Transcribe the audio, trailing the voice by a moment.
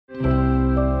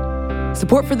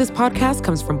Support for this podcast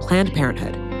comes from Planned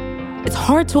Parenthood. It's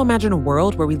hard to imagine a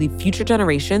world where we leave future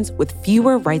generations with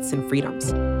fewer rights and freedoms.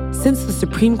 Since the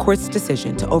Supreme Court's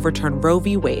decision to overturn Roe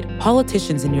v. Wade,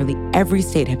 politicians in nearly every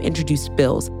state have introduced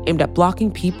bills aimed at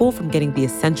blocking people from getting the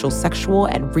essential sexual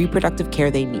and reproductive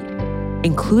care they need,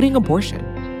 including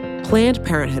abortion. Planned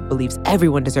Parenthood believes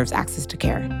everyone deserves access to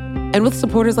care. And with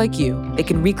supporters like you, they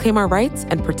can reclaim our rights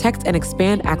and protect and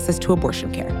expand access to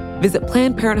abortion care. Visit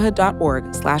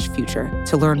PlannedParenthood.org/future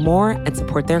to learn more and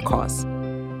support their cause.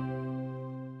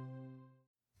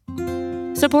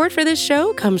 Support for this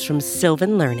show comes from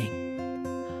Sylvan Learning.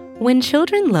 When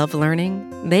children love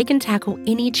learning, they can tackle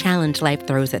any challenge life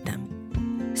throws at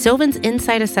them. Sylvan's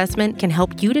Insight Assessment can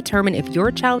help you determine if your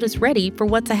child is ready for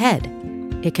what's ahead.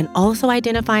 It can also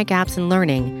identify gaps in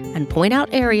learning and point out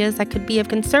areas that could be of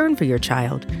concern for your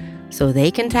child so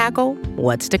they can tackle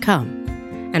what's to come.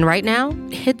 And right now,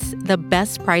 it's the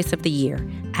best price of the year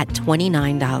at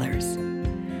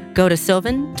 $29. Go to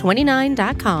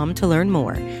sylvan29.com to learn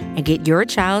more and get your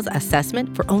child's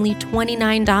assessment for only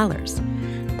 $29.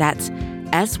 That's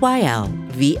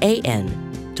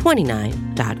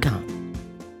SYLVAN29.com.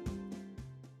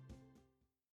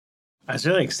 I was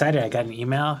really excited. I got an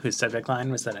email whose subject line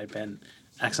was that I'd been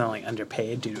accidentally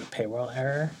underpaid due to a payroll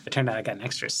error. It turned out I got an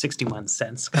extra 61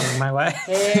 cents coming my way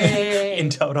in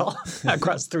total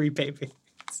across 3 pay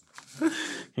periods.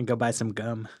 And go buy some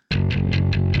gum.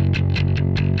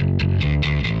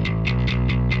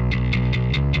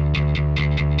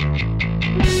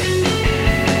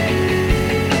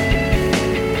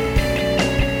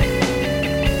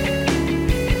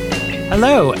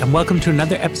 Hello, and welcome to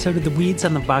another episode of The Weeds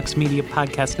on the Vox Media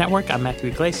Podcast Network. I'm Matthew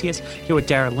Iglesias, here with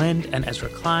Dara Lind and Ezra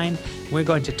Klein. We're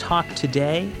going to talk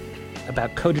today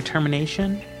about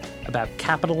codetermination, about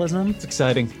capitalism. It's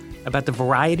exciting. About the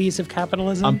varieties of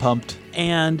capitalism. I'm pumped.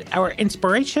 And our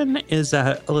inspiration is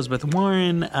Elizabeth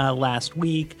Warren last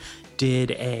week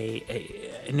did a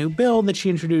new bill that she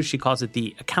introduced. She calls it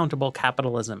the Accountable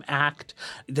Capitalism Act.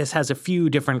 This has a few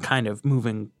different kind of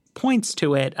moving points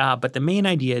to it, but the main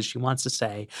idea is she wants to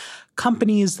say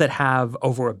companies that have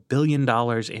over $1 billion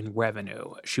in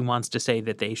revenue, she wants to say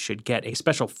that they should get a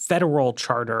special federal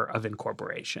charter of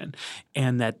incorporation,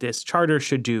 and that this charter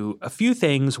should do a few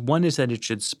things. One is that it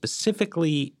should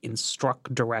specifically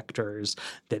instruct directors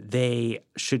that they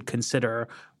should consider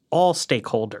all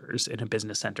stakeholders in a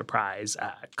business enterprise,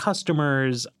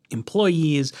 customers,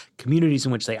 employees, communities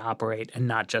in which they operate, and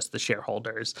not just the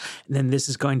shareholders. And then this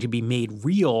is going to be made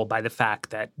real by the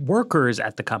fact that workers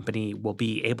at the company will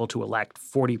be able to elect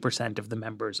 40% of the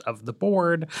members of the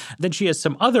board. Then she has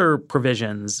some other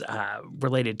provisions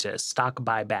related to stock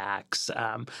buybacks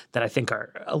that I think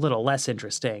are a little less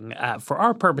interesting for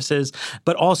our purposes,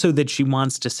 but also that she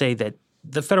wants to say that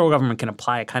the federal government can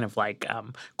apply a kind of like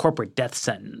corporate death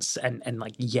sentence and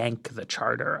like yank the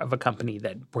charter of a company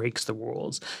that breaks the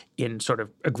rules in sort of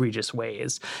egregious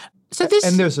ways. So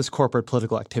And there's this corporate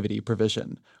political activity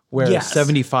provision where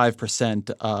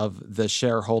 75% of the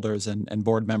shareholders and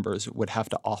board members would have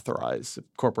to authorize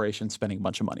corporations spending a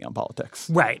bunch of money on politics.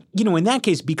 Right. You know, in that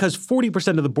case, because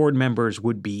 40% of the board members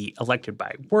would be elected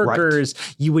by workers,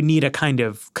 you would need a kind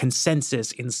of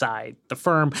consensus inside the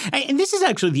firm. And this is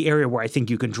actually the area where I think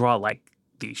you can draw like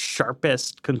the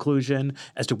sharpest conclusion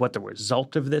as to what the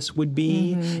result of this would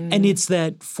be. Mm-hmm. And it's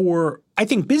that I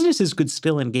think businesses could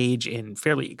still engage in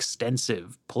fairly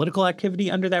extensive political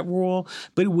activity under that rule,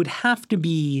 but it would have to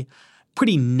be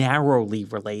pretty narrowly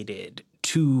related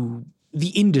to the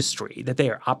industry that they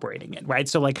are operating in, right?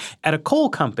 So like at a coal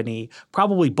company,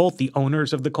 probably both the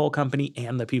owners of the coal company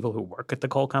and the people who work at the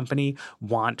coal company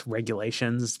want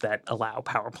regulations that allow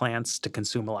power plants to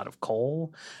consume a lot of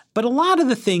coal. But a lot of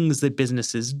the things that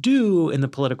businesses do in the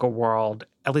political world,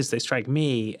 at least they strike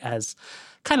me as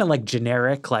kind of like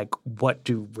generic, like what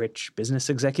do rich business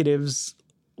executives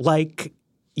like?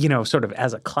 You know, sort of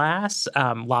as a class,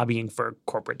 lobbying for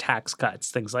corporate tax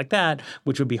cuts, things like that,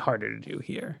 which would be harder to do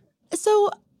here. So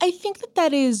I think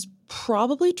that is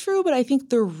probably true, but I think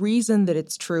the reason that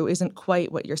it's true isn't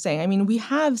quite what you're saying. I mean, we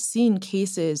have seen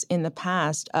cases in the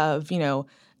past of,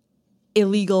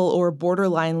 illegal or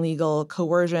borderline legal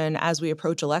coercion as we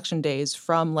approach election days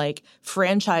from like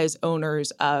franchise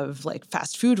owners of like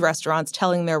fast food restaurants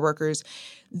telling their workers,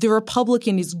 the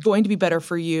Republican is going to be better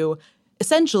for you,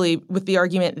 essentially with the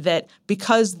argument that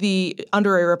because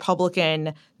under a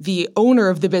Republican, the owner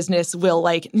of the business will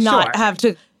like not have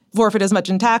to forfeit as much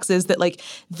in taxes,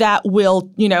 that will,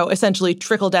 essentially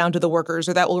trickle down to the workers,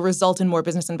 or that will result in more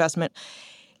business investment.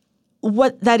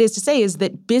 what that is to say is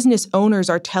that business owners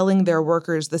are telling their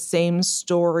workers the same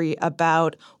story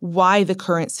about why the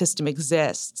current system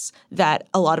exists that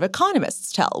a lot of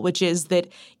economists tell, which is that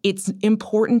it's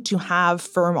important to have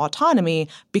firm autonomy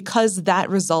because that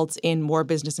results in more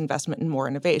business investment and more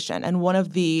innovation. And one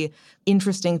of the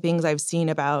interesting things I've seen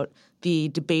about the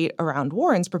debate around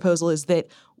Warren's proposal is that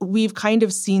we've kind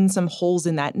of seen some holes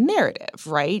in that narrative,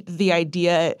 right? The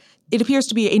idea, it appears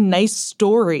to be a nice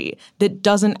story that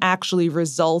doesn't actually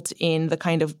result in the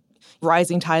kind of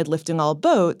rising tide lifting all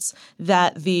boats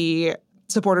that the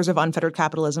supporters of unfettered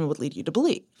capitalism would lead you to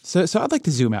believe. So I'd like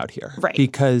to zoom out here. Right.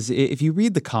 Because if you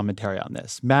read the commentary on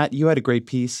this, Matt, you had a great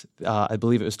piece. I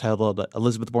believe it was titled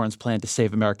Elizabeth Warren's Plan to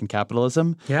Save American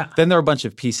Capitalism. Yeah. Then there are a bunch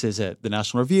of pieces at the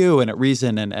National Review and at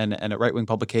Reason and at right-wing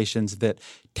publications that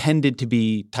tended to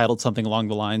be titled something along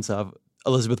the lines of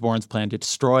Elizabeth Warren's Plan to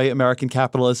Destroy American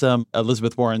Capitalism,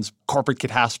 Elizabeth Warren's Corporate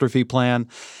Catastrophe Plan.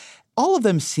 All of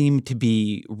them seem to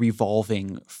be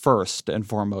revolving first and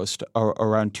foremost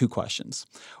around two questions.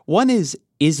 One is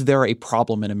there a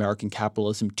problem in American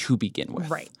capitalism to begin with?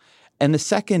 Right. And the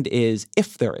second is,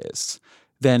 if there is,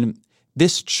 then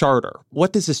this charter,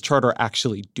 what does this charter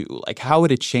actually do? Like, how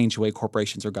would it change the way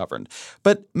corporations are governed?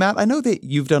 But Matt, I know that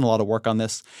you've done a lot of work on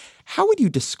this. How would you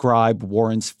describe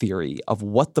Warren's theory of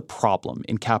what the problem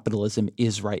in capitalism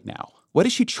is right now? What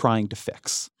is she trying to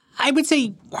fix? I would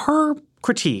say her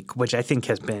critique, which I think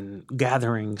has been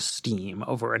gathering steam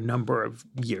over a number of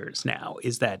years now,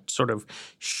 is that sort of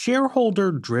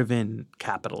shareholder-driven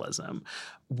capitalism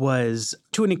was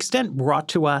to an extent brought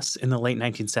to us in the late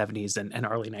 1970s and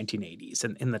early 1980s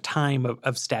and in the time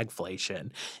of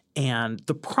stagflation. And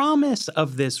the promise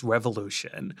of this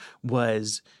revolution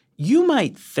was, you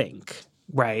might think,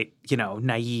 right,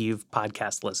 naive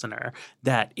podcast listener,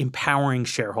 that empowering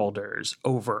shareholders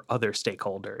over other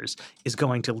stakeholders is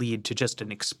going to lead to just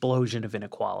an explosion of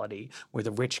inequality where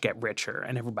the rich get richer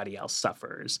and everybody else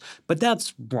suffers. But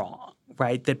that's wrong,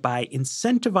 right? That by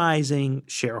incentivizing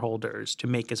shareholders to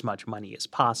make as much money as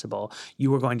possible,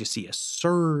 you are going to see a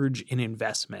surge in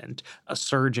investment, a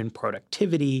surge in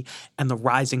productivity, and the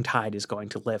rising tide is going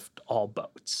to lift all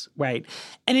boats, right?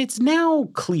 And it's now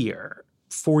clear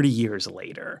 40 years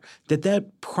later,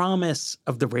 that promise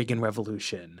of the Reagan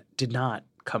Revolution did not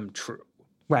come true,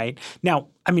 right? Now,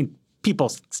 I mean, people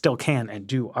still can and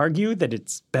do argue that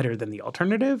it's better than the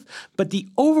alternative, but the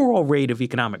overall rate of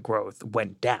economic growth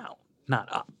went down, not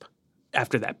up,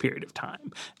 after that period of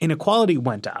time. Inequality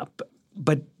went up,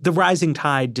 but the rising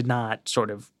tide did not sort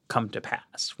of come to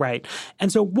pass, right?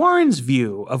 And so Warren's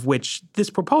view, of which this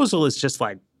proposal is just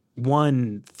like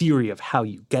one theory of how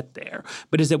you get there,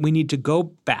 but is that we need to go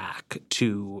back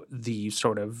to the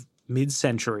sort of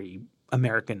mid-century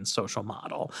American social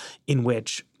model in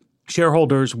which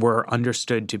shareholders were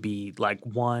understood to be like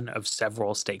one of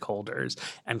several stakeholders,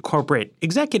 and corporate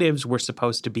executives were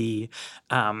supposed to be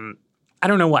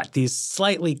these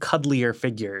slightly cuddlier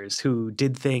figures who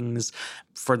did things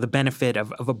for the benefit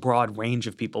of a broad range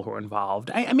of people who are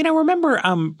involved. I remember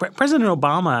President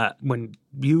Obama, when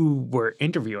you were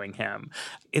interviewing him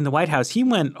in the White House, he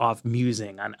went off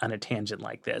musing on a tangent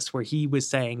like this, where he was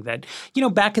saying that,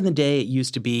 back in the day, it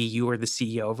used to be you were the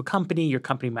CEO of a company. Your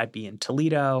company might be in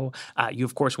Toledo. You,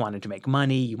 of course, wanted to make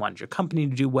money. You wanted your company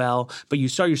to do well, but you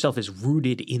saw yourself as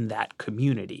rooted in that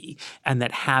community, and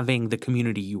that having the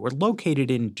community you were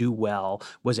located in do well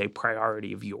was a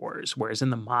priority of yours. Whereas in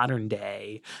the modern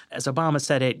day, as Obama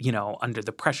said it, under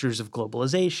the pressures of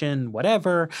globalization,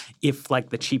 whatever, if like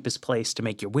the cheapest place to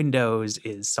make your windows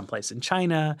is someplace in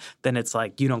China, then it's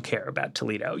like you don't care about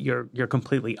Toledo. You're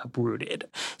completely uprooted.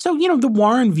 So, the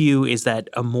Warren view is that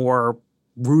a more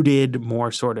rooted,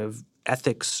 more sort of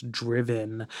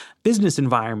ethics-driven business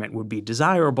environment would be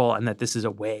desirable, and that this is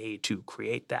a way to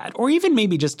create that, or even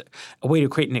maybe just a way to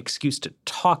create an excuse to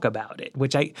talk about it,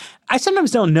 which I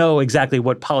sometimes don't know exactly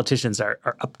what politicians are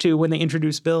up to when they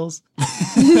introduce bills.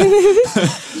 That's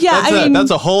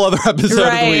a whole other episode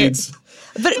of The Weeds.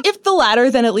 But if the latter,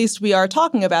 then at least we are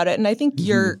talking about it. And I think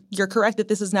you're correct that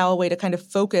this is now a way to kind of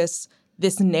focus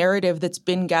this narrative that's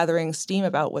been gathering steam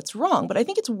about what's wrong. But I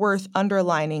think it's worth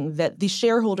underlining that the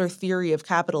shareholder theory of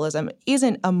capitalism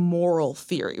isn't a moral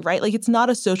theory, right? Like, it's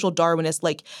not a social Darwinist,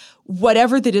 like,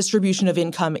 whatever the distribution of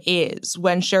income is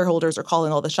when shareholders are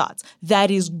calling all the shots,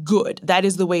 that is good. That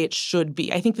is the way it should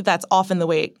be. I think that that's often the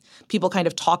way people kind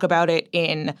of talk about it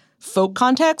in folk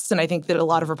contexts. And I think that a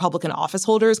lot of Republican office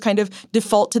holders kind of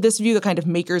default to this view, the kind of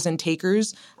makers and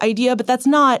takers idea. But that's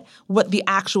not what the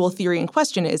actual theory in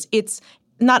question is. It's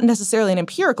not necessarily an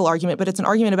empirical argument, but it's an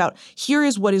argument about here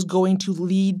is what is going to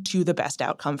lead to the best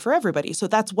outcome for everybody. So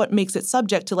that's what makes it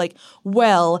subject to like,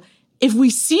 well, If we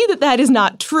see that that is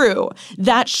not true,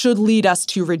 that should lead us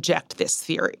to reject this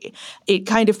theory. It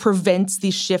kind of prevents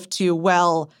the shift to,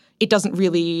 well, it doesn't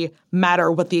really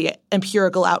matter what the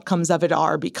empirical outcomes of it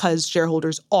are because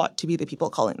shareholders ought to be the people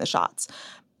calling the shots.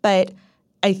 But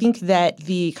I think that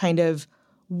the kind of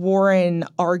Warren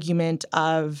argument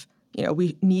of,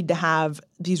 we need to have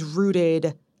these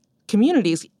rooted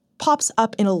communities pops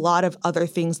up in a lot of other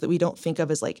things that we don't think of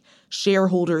as like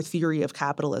shareholder theory of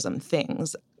capitalism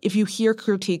things. If you hear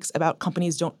critiques about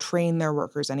companies don't train their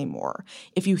workers anymore,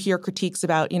 if you hear critiques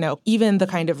about, even the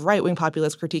kind of right-wing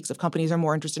populist critiques of companies are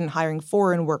more interested in hiring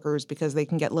foreign workers because they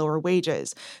can get lower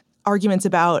wages, arguments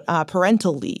about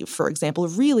parental leave, for example,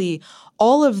 really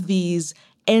all of these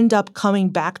end up coming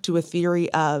back to a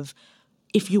theory of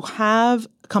if you have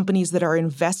companies that are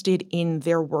invested in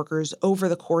their workers over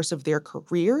the course of their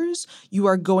careers, you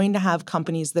are going to have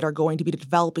companies that are going to be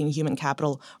developing human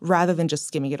capital rather than just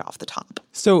skimming it off the top.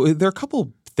 So there are a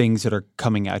couple things that are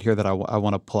coming out here that I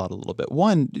want to pull out a little bit.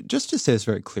 One, just to say this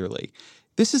very clearly,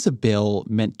 this is a bill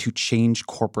meant to change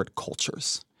corporate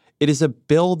cultures. It is a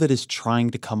bill that is trying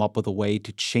to come up with a way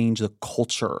to change the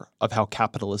culture of how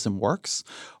capitalism works,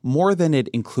 more than it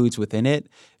includes within it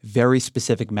very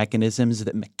specific mechanisms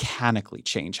that mechanically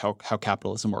change how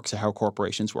capitalism works or how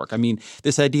corporations work. I mean,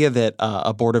 this idea that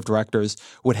a board of directors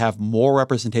would have more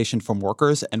representation from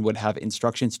workers and would have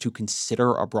instructions to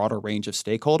consider a broader range of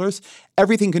stakeholders,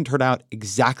 everything can turn out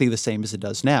exactly the same as it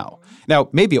does now. Now,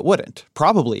 maybe it wouldn't.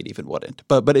 Probably it even wouldn't.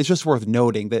 But it's just worth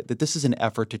noting that this is an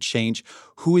effort to change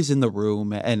who is in the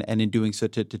room and in doing so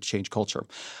to change culture.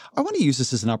 I want to use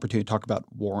this as an opportunity to talk about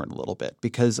Warren a little bit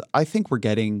because I think we're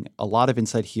getting a lot of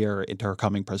insight here into her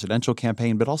coming presidential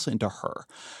campaign, but also into her.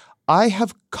 I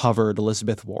have covered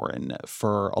Elizabeth Warren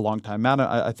for a long time. Matt,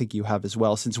 I think you have as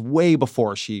well, since way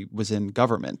before she was in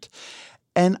government.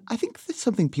 And I think that's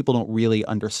something people don't really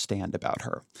understand about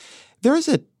her. There is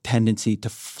a tendency to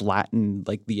flatten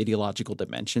like the ideological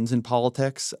dimensions in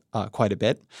politics quite a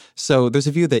bit. So there's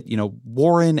a view that,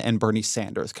 Warren and Bernie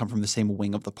Sanders come from the same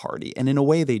wing of the party, and in a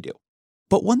way they do.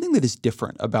 But one thing that is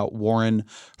different about Warren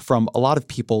from a lot of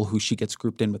people who she gets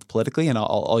grouped in with politically, and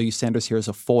I'll use Sanders here as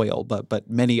a foil, but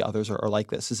many others are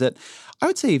like this, is that I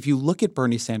would say if you look at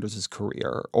Bernie Sanders'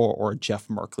 career or Jeff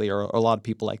Merkley or a lot of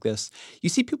people like this, you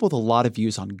see people with a lot of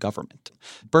views on government.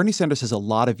 Bernie Sanders has a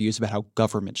lot of views about how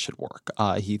government should work.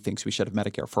 He thinks we should have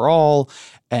Medicare for all,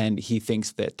 and he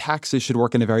thinks that taxes should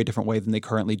work in a very different way than they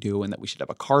currently do and that we should have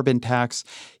a carbon tax.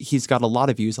 He's got a lot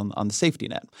of views on the safety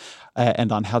net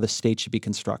and on how the state should be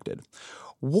constructed.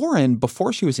 Warren,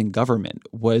 before she was in government,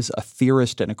 was a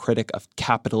theorist and a critic of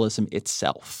capitalism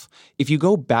itself. If you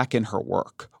go back in her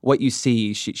work, what you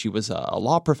see, she was a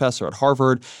law professor at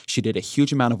Harvard. She did a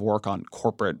huge amount of work on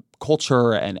corporate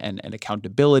culture and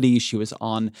accountability. She was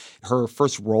on her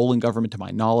first role in government, to my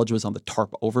knowledge, was on the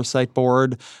TARP oversight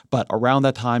board. But around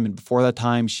that time and before that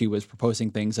time, she was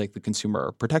proposing things like the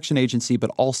Consumer Protection Agency,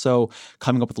 but also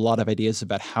coming up with a lot of ideas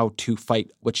about how to fight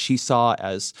what she saw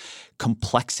as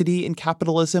complexity in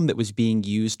capitalism that was being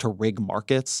used to rig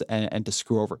markets and to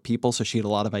screw over people. So she had a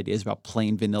lot of ideas about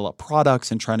plain vanilla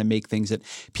products and trying to make things that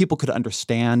people could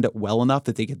understand well enough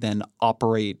that they could then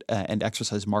operate and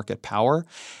exercise market power.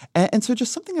 And so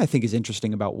just something I think is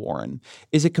interesting about Warren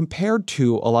is it compared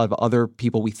to a lot of other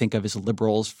people we think of as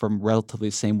liberals from relatively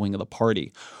the same wing of the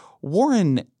party,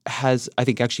 Warren has, I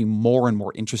think, actually more and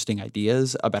more interesting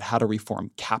ideas about how to reform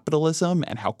capitalism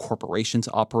and how corporations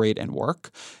operate and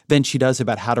work than she does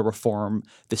about how to reform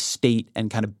the state and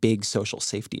kind of big social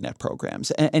safety net programs.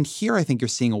 And here I think you're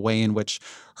seeing a way in which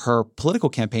her political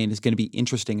campaign is going to be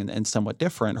interesting and somewhat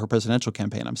different, her presidential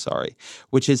campaign,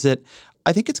 which is that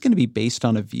I think it's going to be based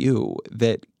on a view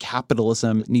that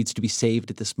capitalism needs to be saved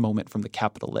at this moment from the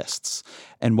capitalists.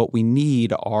 And what we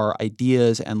need are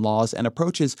ideas and laws and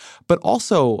approaches, but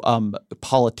also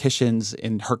politicians,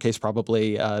 in her case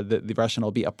probably the rationale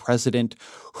will be a president,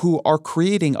 who are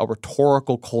creating a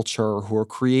rhetorical culture, who are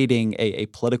creating a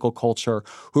political culture,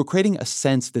 who are creating a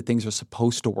sense that things are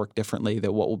supposed to work differently,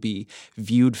 that what will be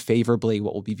viewed favorably,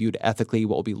 what will be viewed ethically,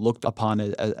 what will be looked upon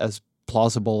as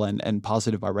plausible and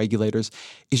positive by regulators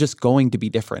is just going to be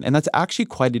different. And that's actually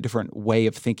quite a different way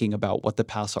of thinking about what the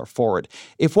paths are forward.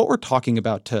 If what we're talking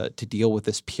about to deal with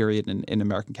this period in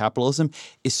American capitalism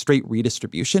is straight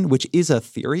redistribution, which is a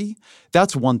theory,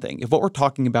 that's one thing. If what we're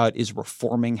talking about is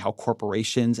reforming how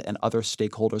corporations and other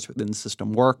stakeholders within the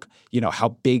system work, how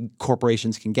big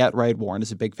corporations can get, right? Warren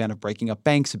is a big fan of breaking up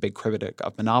banks, a big critic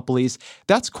of monopolies.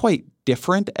 That's quite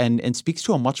different and speaks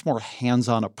to a much more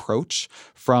hands-on approach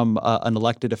from an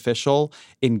elected official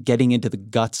in getting into the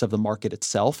guts of the market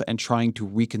itself and trying to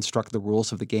reconstruct the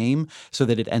rules of the game so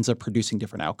that it ends up producing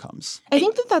different outcomes. I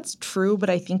think that that's true, but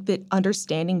I think that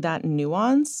understanding that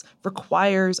nuance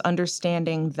requires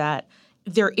understanding that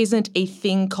there isn't a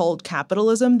thing called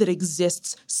capitalism that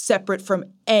exists separate from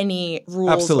any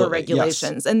rules Absolutely, or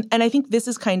regulations. yes. And I think this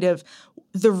is kind of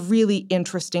the really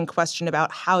interesting question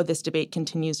about how this debate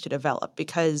continues to develop,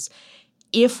 because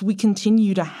if we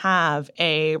continue to have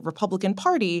a Republican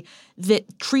Party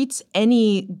that treats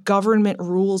any government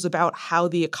rules about how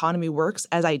the economy works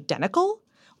as identical,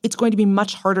 it's going to be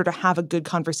much harder to have a good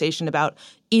conversation about,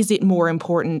 is it more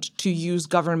important to use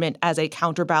government as a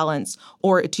counterbalance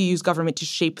or to use government to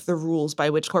shape the rules by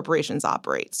which corporations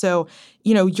operate? So,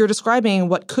 you're describing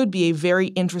what could be a very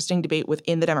interesting debate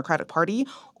within the Democratic Party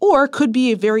or could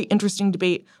be a very interesting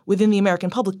debate within the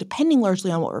American public, depending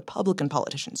largely on what Republican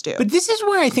politicians do. But this is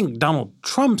where I think Donald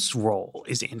Trump's role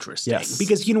is interesting. Yes.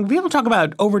 Because, people talk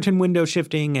about Overton window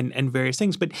shifting and various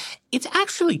things, but it's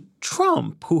actually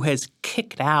Trump who has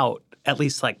kicked out at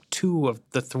least like two of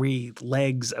the three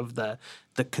legs of the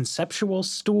conceptual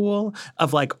stool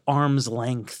of like arm's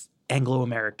length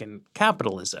Anglo-American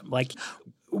capitalism. Like,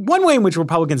 one way in which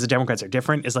Republicans and Democrats are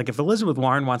different is like if Elizabeth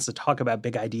Warren wants to talk about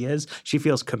big ideas, she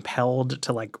feels compelled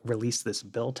to like release this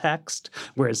bill text,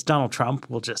 whereas Donald Trump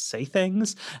will just say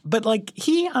things. But like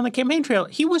he, on the campaign trail,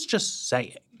 he was just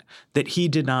saying that he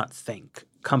did not think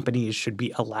companies should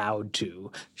be allowed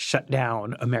to shut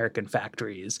down American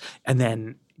factories and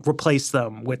then replace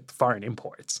them with foreign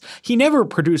imports. He never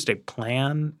produced a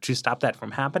plan to stop that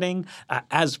from happening.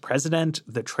 As president,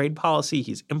 the trade policy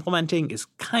he's implementing is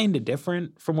kind of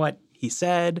different from what he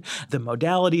said. The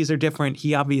modalities are different.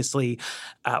 He obviously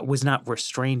was not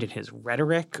restrained in his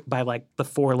rhetoric by like the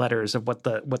four letters of what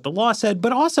the law said,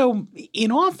 but also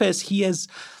in office, he has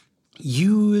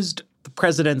used the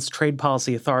president's trade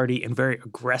policy authority in very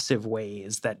aggressive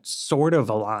ways that sort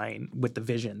of align with the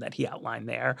vision that he outlined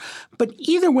there. But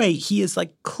either way, he is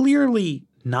like clearly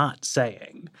not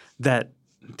saying that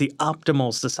the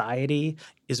optimal society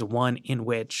is one in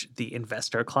which the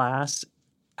investor class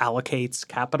allocates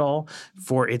capital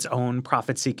for its own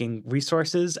profit-seeking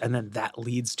resources, and then that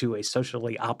leads to a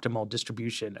socially optimal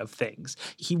distribution of things.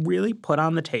 He really put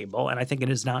on the table, and I think it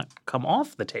has not come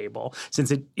off the table, since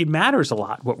it matters a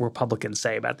lot what Republicans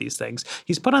say about these things.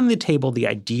 He's put on the table the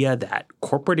idea that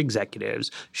corporate executives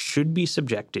should be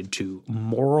subjected to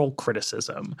moral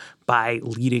criticism by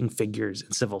leading figures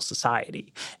in civil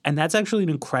society. And that's actually an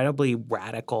incredibly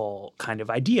radical kind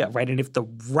of idea, right? And if the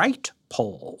right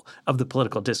pole of the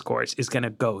political discourse is going to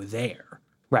go there,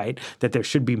 right? That there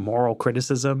should be moral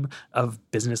criticism of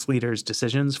business leaders'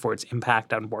 decisions for its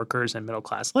impact on workers and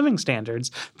middle-class living standards.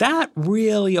 That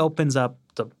really opens up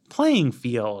the playing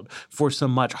field for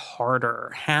some much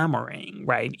harder hammering,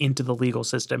 right, into the legal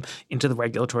system, into the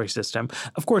regulatory system.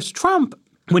 Of course, Trump,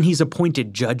 when he's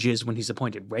appointed judges, when he's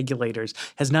appointed regulators,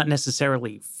 has not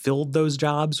necessarily filled those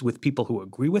jobs with people who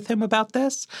agree with him about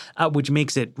this, which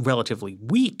makes it relatively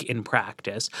weak in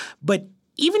practice. But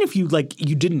even if you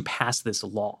didn't pass this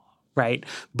law, right?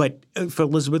 But for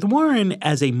Elizabeth Warren,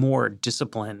 as a more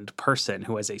disciplined person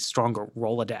who has a stronger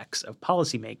Rolodex of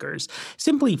policymakers,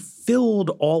 simply filled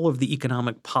all of the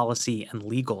economic policy and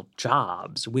legal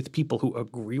jobs with people who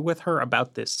agree with her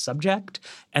about this subject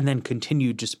and then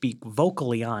continued to speak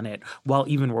vocally on it while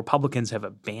even Republicans have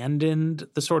abandoned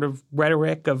the sort of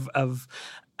rhetoric of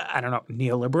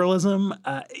neoliberalism,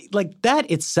 like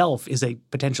that itself is a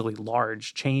potentially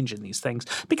large change in these things,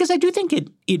 because I do think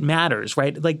it matters,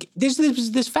 right? Like there's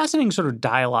this fascinating sort of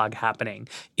dialogue happening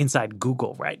inside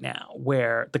Google right now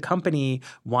where the company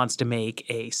wants to make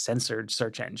a censored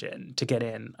search engine to get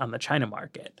in on the China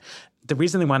market. The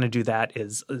reason they want to do that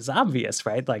is obvious,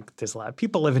 right? Like there's a lot of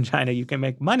people live in China. You can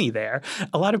make money there.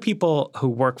 A lot of people who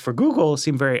work for Google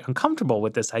seem very uncomfortable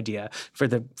with this idea for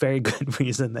the very good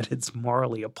reason that it's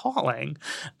morally appalling.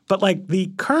 But like the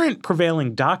current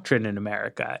prevailing doctrine in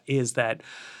America is that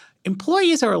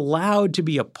employees are allowed to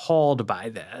be appalled by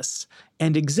this,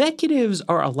 and executives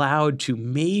are allowed to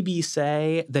maybe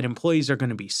say that employees are going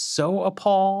to be so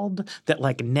appalled that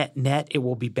like net it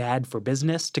will be bad for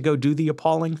business to go do the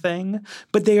appalling thing.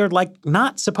 But they are like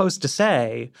not supposed to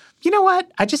say, you know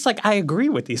what, I agree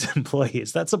with these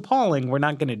employees. That's appalling. We're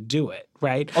not going to do it,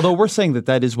 right? Although we're saying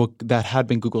that had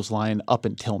been Google's line up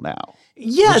until now.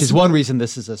 Yes. Which is one reason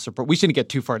this is a surprise. We shouldn't get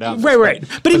too far down. Right.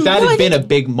 But that had been a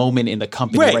big moment in the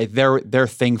company, right? Their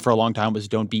thing for a long time was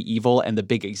don't be evil, and the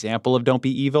big example of don't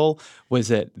be evil was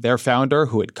that their founder,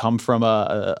 who had come from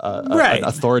an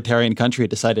authoritarian country, had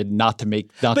decided not to do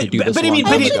this. I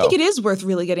actually think it is worth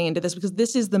really getting into this, because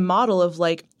this is the model of,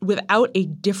 like, without a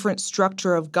different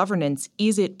structure of governance,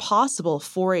 is it possible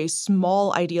for a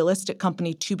small idealistic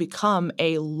company to become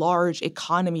a large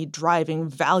economy-driving,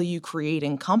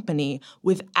 value-creating company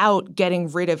without getting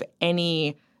rid of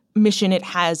any mission it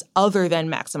has other than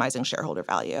maximizing shareholder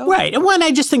value? Right. And one,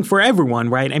 I just think for everyone,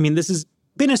 right? I mean, this has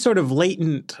been a sort of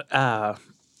latent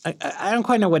I don't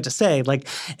quite know what to say. Like,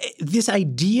 this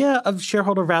idea of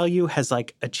shareholder value has,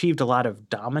 like, achieved a lot of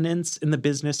dominance in the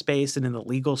business space and in the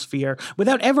legal sphere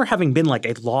without ever having been, like,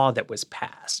 a law that was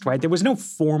passed, right? There was no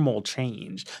formal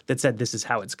change that said this is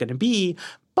how it's going to be,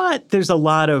 but there's a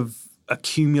lot of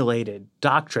accumulated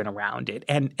doctrine around it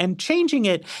and changing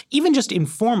it even just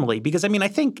informally, because I mean, I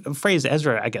think a phrase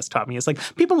Ezra, I guess, taught me is like,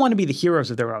 people want to be the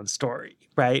heroes of their own story,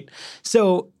 right?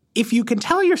 So if you can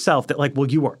tell yourself that, like,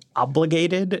 well, you are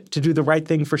obligated to do the right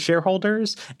thing for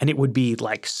shareholders and it would be,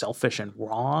 like, selfish and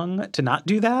wrong to not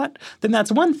do that, then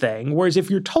that's one thing. Whereas if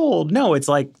you're told, no, it's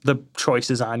like the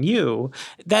choice is on you,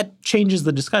 that changes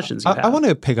the discussions you have. I want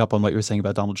to pick up on what you were saying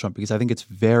about Donald Trump, because I think it's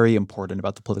very important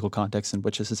about the political context in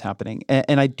which this is happening.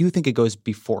 And I do think it goes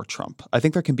before Trump. I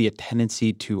think there can be a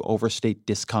tendency to overstate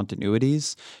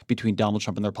discontinuities between Donald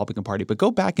Trump and the Republican Party. But go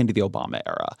back into the Obama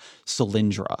era,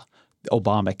 Solyndra,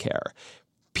 Obamacare.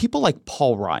 People like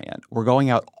Paul Ryan were going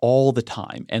out all the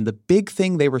time. And the big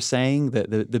thing they were saying,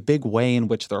 the big way in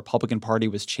which the Republican Party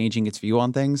was changing its view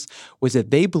on things, was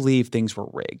that they believed things were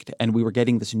rigged. And we were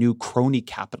getting this new crony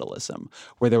capitalism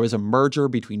where there was a merger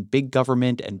between big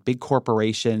government and big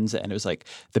corporations. And it was like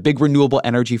the big renewable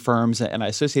energy firms. And I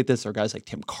associate this, or guys like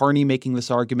Tim Carney making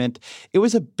this argument. It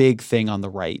was a big thing on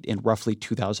the right in roughly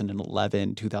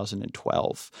 2011,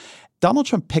 2012. Donald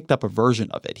Trump picked up a version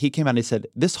of it. He came out and he said,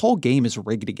 this whole game is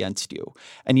rigged against you.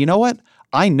 And you know what?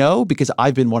 I know, because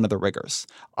I've been one of the riggers.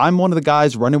 I'm one of the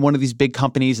guys running one of these big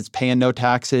companies that's paying no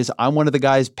taxes. I'm one of the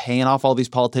guys paying off all these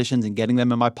politicians and getting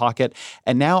them in my pocket.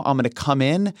 And now I'm going to come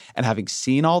in, and having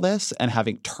seen all this and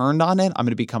having turned on it, I'm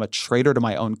going to become a traitor to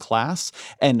my own class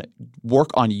and work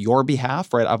on your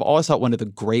behalf, right? I've always thought one of the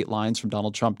great lines from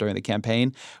Donald Trump during the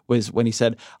campaign was when he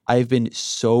said, I've been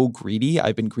so greedy.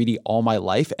 I've been greedy all my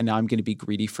life, and now I'm going to be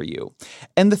greedy for you.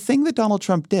 And the thing that Donald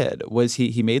Trump did was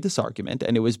he made this argument,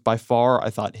 and it was by far, I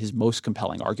thought, his most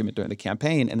compelling argument during the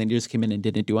campaign, and then he just came in and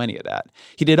didn't do any of that.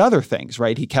 He did other things,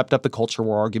 right? He kept up the culture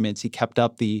war arguments. He kept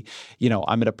up the, I'm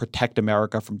going to protect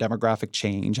America from demographic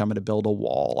change. I'm going to build a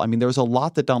wall. I mean, there was a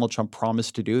lot that Donald Trump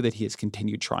promised to do that he has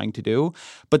continued trying to do.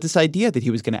 But this idea that he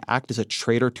was going to act as a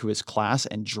traitor to his class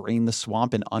and drain the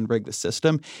swamp and unrig the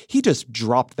system, he just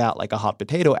dropped that like a hot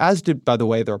potato, as did, by the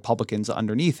way, the Republicans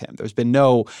underneath him. There's been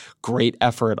no great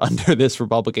effort under this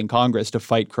Republican Congress to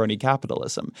fight crony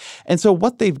capitalism. And so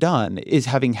what they've done is,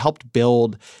 having helped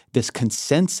build this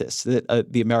consensus that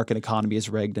the American economy is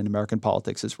rigged and American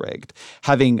politics is rigged,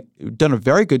 having done a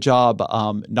very good job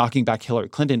knocking back Hillary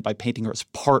Clinton by painting her as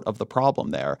part of the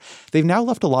problem there, they've now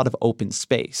left a lot of open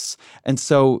space. And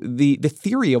so the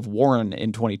theory of Warren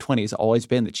in 2020 has always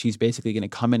been that she's basically going to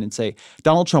come in and say,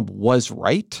 Donald Trump was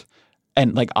right.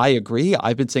 And like, I agree.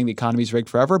 I've been saying the economy's rigged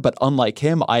forever, but unlike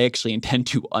him, I actually intend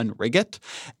to unrig it.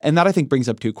 And that, I think, brings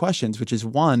up two questions, which is,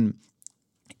 one,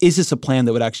 is this a plan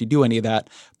that would actually do any of that?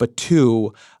 But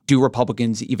two, do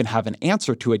Republicans even have an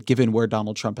answer to it, given where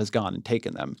Donald Trump has gone and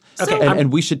taken them? Okay,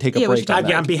 and we should take a break on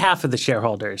that. On behalf of the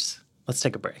shareholders, let's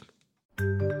take a break.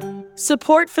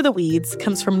 Support for The Weeds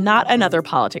comes from Not Another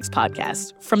Politics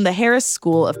podcast from the Harris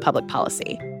School of Public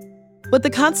Policy. With the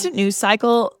constant news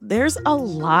cycle, there's a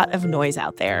lot of noise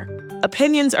out there.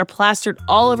 Opinions are plastered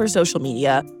all over social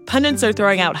media, pundits are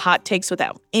throwing out hot takes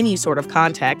without any sort of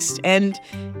context, and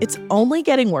it's only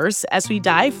getting worse as we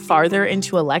dive farther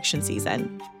into election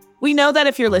season. We know that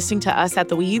if you're listening to us at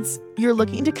The Weeds, you're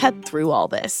looking to cut through all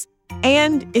this.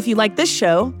 And if you like this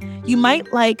show, you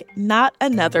might like Not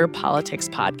Another Politics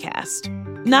podcast.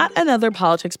 Not Another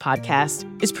Politics podcast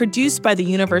is produced by the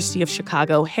University of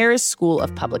Chicago Harris School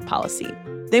of Public Policy.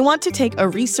 They want to take a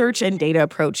research and data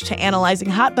approach to analyzing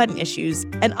hot-button issues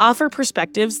and offer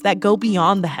perspectives that go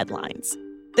beyond the headlines.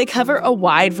 They cover a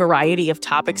wide variety of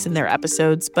topics in their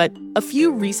episodes, but a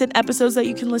few recent episodes that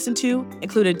you can listen to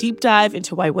include a deep dive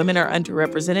into why women are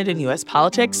underrepresented in U.S.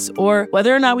 politics, or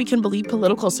whether or not we can believe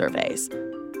political surveys.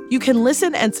 You can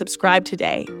listen and subscribe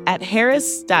today at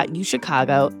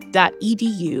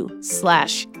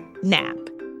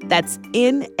harris.uchicago.edu/NAP. That's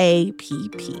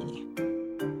NAPP.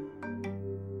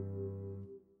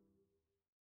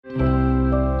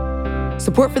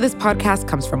 Support for this podcast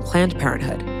comes from Planned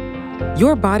Parenthood.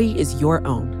 Your body is your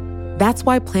own. That's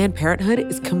why Planned Parenthood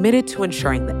is committed to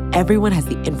ensuring that everyone has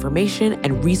the information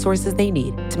and resources they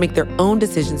need to make their own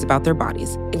decisions about their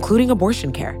bodies, including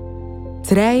abortion care.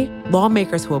 Today,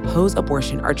 lawmakers who oppose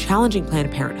abortion are challenging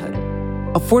Planned Parenthood.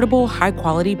 Affordable,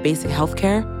 high-quality basic health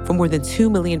care for more than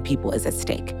 2 million people is at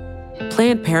stake.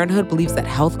 Planned Parenthood believes that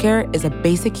health care is a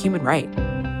basic human right.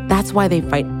 That's why they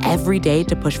fight every day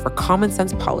to push for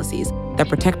common-sense policies that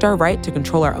protect our right to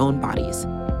control our own bodies.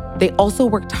 They also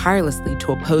work tirelessly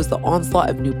to oppose the onslaught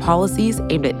of new policies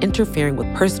aimed at interfering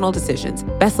with personal decisions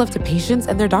best left to patients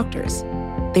and their doctors.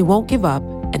 They won't give up,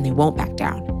 and they won't back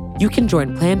down. You can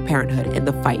join Planned Parenthood in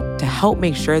the fight to help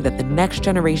make sure that the next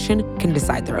generation can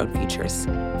decide their own futures.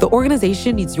 The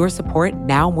organization needs your support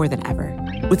now more than ever.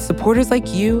 With supporters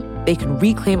like you, they can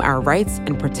reclaim our rights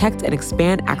and protect and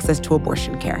expand access to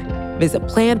abortion care. Visit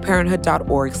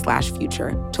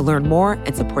PlannedParenthood.org/future to learn more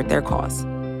and support their cause.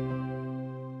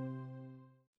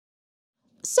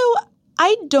 So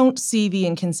I don't see the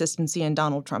inconsistency in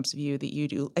Donald Trump's view that you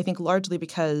do. I think largely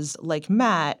because, like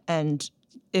Matt, and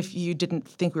if you didn't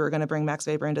think we were going to bring Max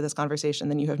Weber into this conversation,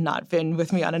 then you have not been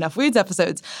with me on enough Weeds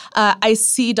episodes. I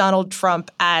see Donald Trump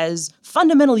as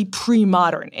fundamentally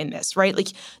pre-modern in this, right? Like,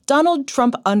 Donald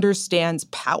Trump understands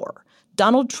power.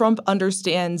 Donald Trump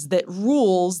understands that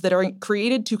rules that are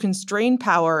created to constrain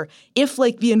power, if,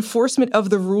 like, the enforcement of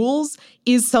the rules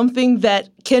is something that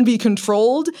can be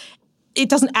controlled, it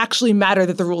doesn't actually matter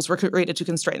that the rules were created to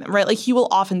constrain them, right? Like, he will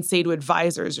often say to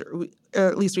advisors, or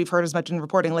at least we've heard as much in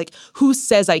reporting, like, who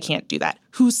says I can't do that?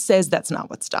 Who says that's not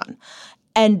what's done?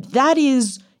 And that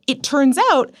is, it turns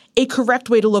out, a correct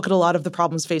way to look at a lot of the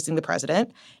problems facing the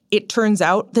president. It turns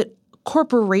out that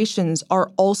corporations are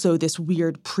also this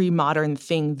weird pre-modern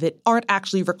thing that aren't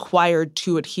actually required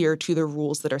to adhere to the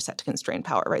rules that are set to constrain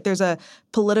power, right? There's a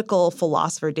political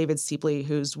philosopher, David Seapley,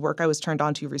 whose work I was turned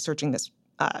on to researching this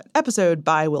episode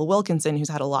by Will Wilkinson, who's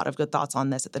had a lot of good thoughts on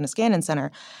this at the Niskanen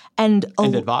Center. And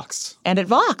at Vox. And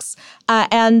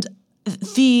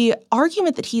the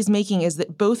argument that he's making is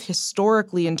that both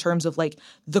historically, in terms of, like,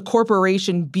 the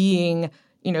corporation being,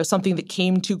 you know, something that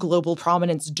came to global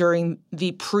prominence during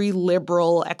the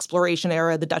pre-liberal exploration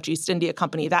era, the Dutch East India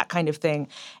Company, that kind of thing,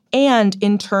 and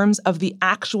in terms of the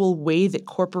actual way that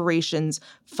corporations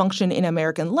function in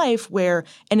American life, where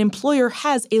an employer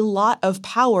has a lot of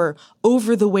power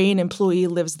over the way an employee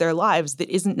lives their lives that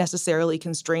isn't necessarily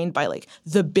constrained by, like,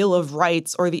 the Bill of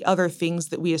Rights or the other things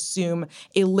that we assume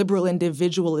a liberal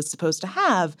individual is supposed to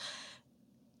have.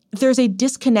 There's a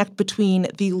disconnect between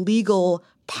the legal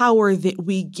power that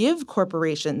we give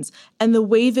corporations and the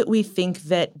way that we think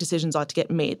that decisions ought to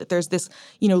get made, that there's this,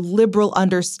 you know, liberal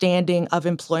understanding of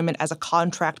employment as a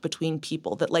contract between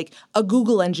people, that, like, a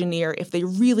Google engineer, if they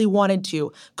really wanted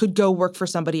to, could go work for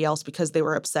somebody else because they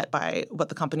were upset by what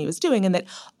the company was doing, and that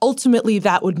ultimately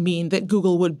that would mean that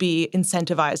Google would be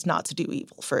incentivized not to do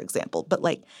evil, for example. But,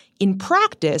 like, in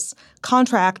practice,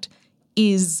 contract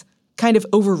is kind of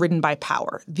overridden by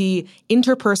power. The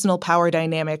interpersonal power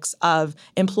dynamics of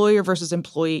employer versus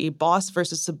employee, boss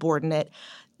versus subordinate,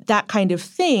 that kind of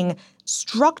thing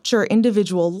structure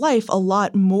individual life a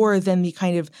lot more than the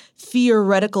kind of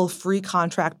theoretical free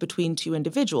contract between two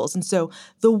individuals. And so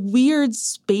the weird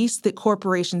space that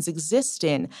corporations exist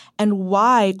in, and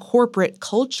why corporate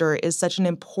culture is such an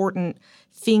important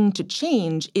thing to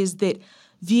change, is that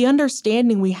the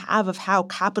understanding we have of how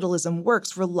capitalism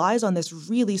works relies on this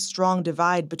really strong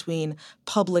divide between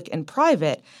public and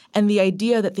private, and the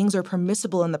idea that things are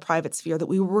permissible in the private sphere that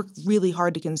we work really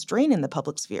hard to constrain in the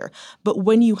public sphere. But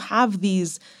when you have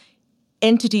these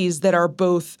entities that are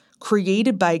both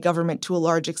created by government to a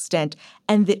large extent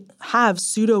and that have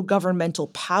pseudo-governmental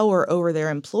power over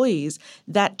their employees,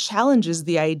 that challenges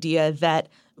the idea that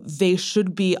they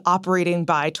should be operating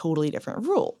by totally different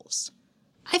rules.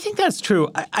 I think that's true.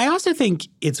 I also think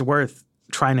it's worth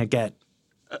trying to get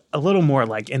a little more,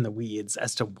 like, in the weeds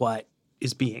as to what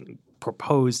is being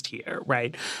proposed here,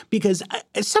 right? Because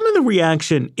some of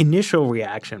the initial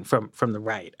reaction from the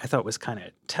right, I thought was kind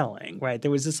of telling, right? There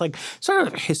was this, like, sort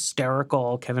of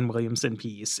hysterical Kevin Williamson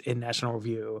piece in National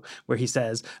Review where he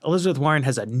says Elizabeth Warren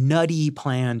has a nutty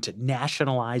plan to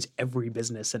nationalize every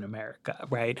business in America,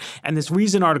 right? And this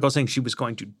Reason article saying she was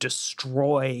going to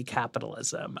destroy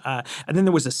capitalism. And then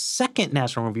there was a second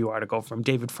National Review article from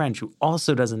David French, who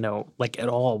also doesn't know, like, at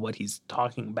all what he's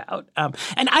talking about.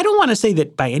 And I don't want to say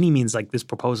that by any means, like, this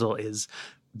proposal is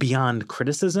beyond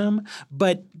criticism,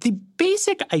 but the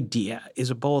basic idea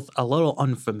is both a little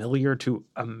unfamiliar to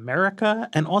America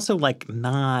and also, like,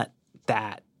 not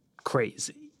that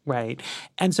crazy, right?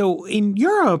 And so in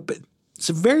Europe, It's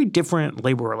a very different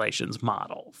labor relations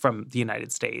model from the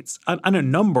United States on a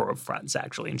number of fronts,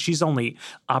 actually. And she's only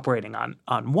operating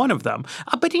on one of them.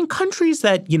 But in countries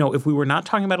that, if we were not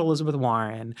talking about Elizabeth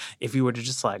Warren, if you were to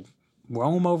just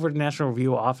roam over to National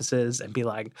Review offices and be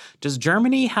like, does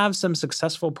Germany have some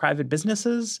successful private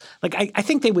businesses? I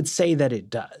think they would say that it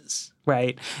does,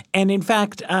 right? And in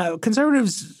fact,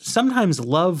 conservatives sometimes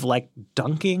love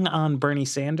dunking on Bernie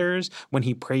Sanders when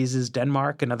he praises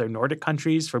Denmark and other Nordic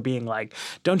countries for being like,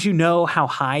 don't you know how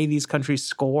high these countries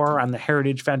score on the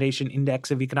Heritage Foundation Index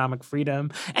of Economic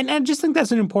Freedom? And I just think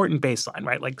that's an important baseline,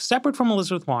 right? Separate from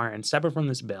Elizabeth Warren, separate from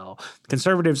this bill,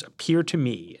 conservatives appear to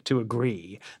me to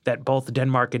agree that both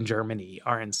Denmark and Germany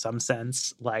are in some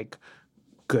sense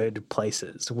good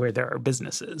places where there are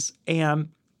businesses. And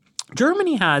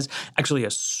Germany has actually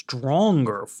a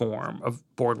stronger form of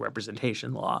board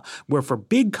representation law where for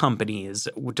big companies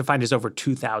defined as over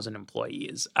 2,000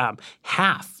 employees,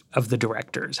 half of the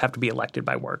directors have to be elected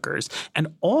by workers. And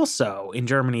also in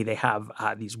Germany, they have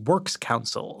these works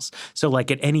councils. So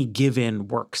at any given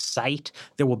work site,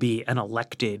 there will be an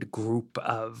elected group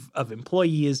of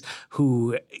employees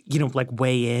who,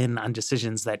 weigh in on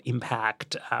decisions that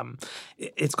impact,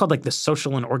 it's called the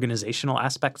social and organizational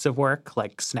aspects of work,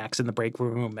 like snacks in the break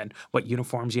room and what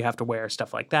uniforms you have to wear,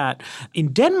 stuff like that.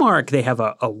 In Denmark, they have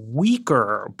a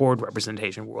weaker board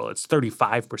representation rule. It's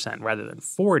 35% rather than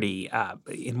 40%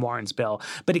 in Warren's bill,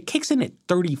 but it kicks in at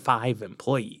 35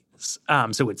 employees.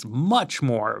 So it's much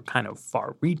more kind of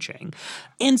far-reaching.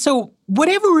 And so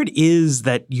whatever it is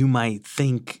that you might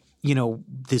think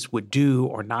this would do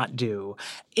or not do,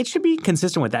 it should be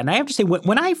consistent with that. And I have to say,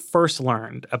 when I first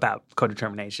learned about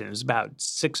codetermination, it was about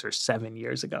 6 or 7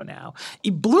 years ago now,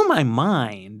 it blew my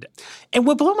mind. And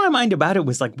what blew my mind about it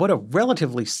was what a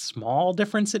relatively small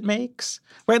difference it makes,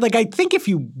 right? I think if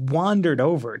you wandered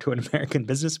over to an American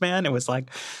businessman, it was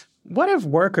what if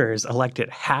workers elected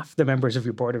half the members of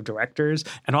your board of directors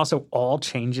and also all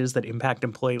changes that impact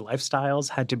employee lifestyles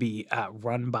had to be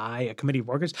run by a committee of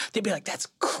workers? They'd be like, that's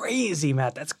crazy,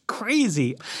 Matt. That's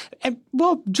crazy. And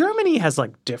well, Germany has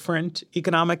different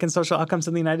economic and social outcomes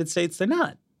than the United States. They're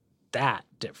not that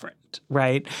different,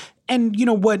 right? And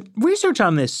what research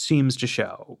on this seems to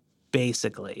show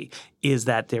basically is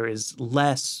that there is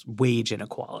less wage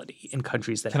inequality in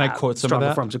countries that have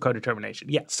stronger forms of codetermination.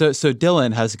 Yeah. So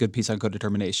Dylan has a good piece on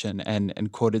codetermination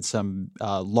and quoted some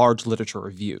large literature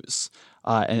reviews.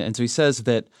 And so he says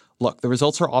that, look, the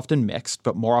results are often mixed,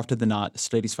 but more often than not,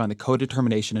 studies find that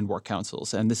codetermination and work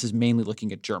councils, and this is mainly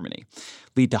looking at Germany,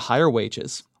 lead to higher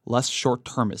wages, less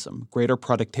short-termism, greater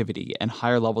productivity, and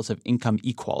higher levels of income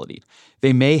equality.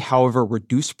 They may, however,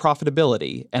 reduce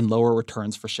profitability and lower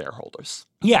returns for shareholders.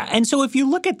 Yeah, and so if you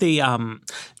look at the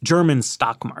German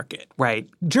stock market, right,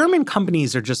 German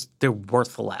companies they're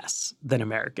worth less than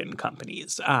American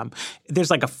companies. There's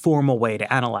a formal way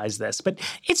to analyze this, but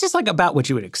it's just about what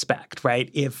you would expect, right?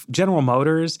 If General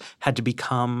Motors had to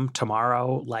become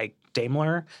tomorrow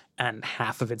Daimler and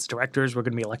half of its directors were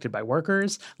going to be elected by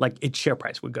workers, its share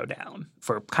price would go down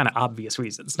for kind of obvious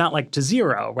reasons. Not to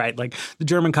zero, right? The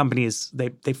German companies,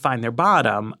 they find their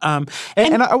bottom. And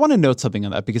I want to note something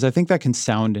on that because I think that can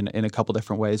sound in a couple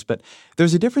different ways. But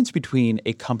there's a difference between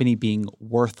a company being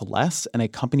worth less and a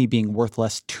company being worth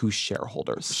less to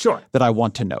shareholders. Sure. That I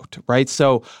want to note, right?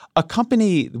 So a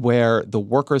company where the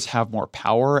workers have more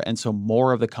power and so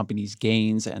more of the company's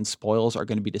gains and spoils are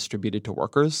going to be distributed to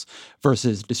workers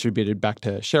versus distributed back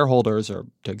to shareholders or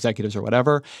to executives or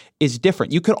whatever is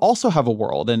different. You could also have a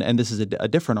world, and this is a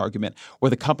different argument, where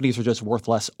the companies are just worth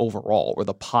less overall, where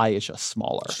the pie is just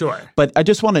smaller. Sure. But I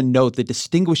just want to note that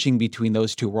distinguishing between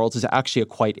those two worlds is actually a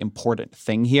quite important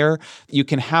thing here. You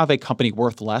can have a company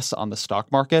worth less on the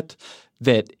stock market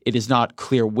that it is not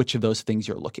clear which of those things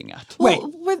you're looking at.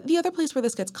 Well, the other place where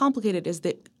this gets complicated is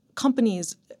that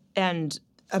companies and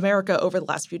America over the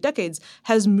last few decades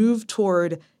has moved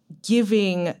toward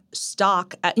giving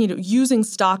stock, using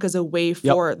stock as a way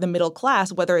for the middle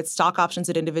class, whether it's stock options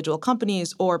at individual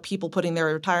companies or people putting their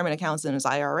retirement accounts in as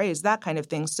IRAs, that kind of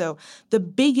thing. So the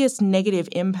biggest negative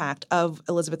impact of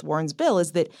Elizabeth Warren's bill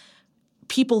is that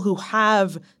people who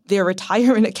have their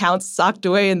retirement accounts socked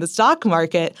away in the stock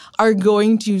market are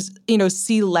going to,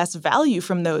 see less value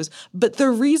from those. But the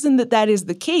reason that is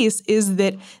the case is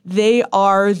that they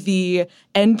are the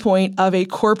endpoint of a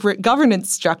corporate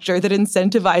governance structure that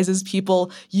incentivizes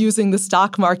people using the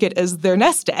stock market as their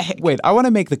nest egg. Wait, I want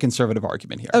to make the conservative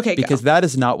argument here. Okay, because that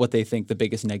is not what they think the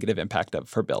biggest negative impact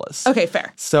of her bill is. Okay,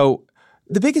 fair. So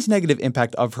The biggest negative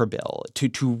impact of her bill,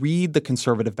 to read the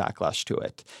conservative backlash to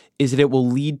it, is that it will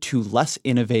lead to less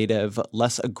innovative,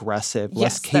 less aggressive,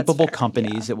 less capable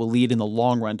companies. Yeah. It will lead in the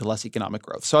long run to less economic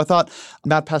growth. So I thought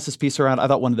Matt passed this piece around. I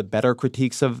thought one of the better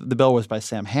critiques of the bill was by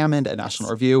Sam Hammond at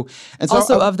National Review. And so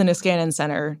also of the Niskanen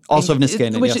Center. Also of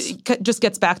Niskanen, which just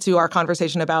gets back to our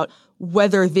conversation about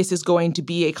whether this is going to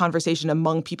be a conversation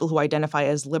among people who identify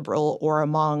as liberal or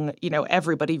among,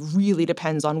 everybody really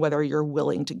depends on whether you're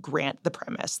willing to grant the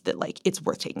premise that, it's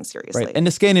worth taking seriously. Right. And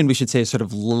Niskanen, we should say, is sort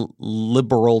of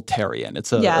libertarian.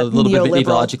 It's a little bit of an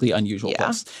ideologically unusual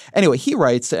place. Anyway, he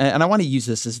writes, and I want to use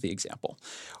this as the example.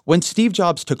 When Steve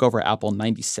Jobs took over Apple in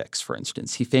 1996, for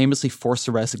instance, he famously forced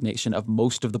the resignation of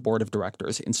most of the board of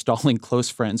directors, installing close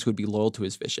friends who would be loyal to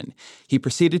his vision. He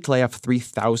proceeded to lay off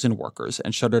 3,000 workers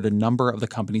and shuttered a number of the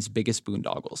company's biggest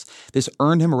boondoggles. This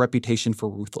earned him a reputation for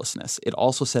ruthlessness. It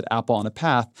also set Apple on a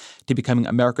path to becoming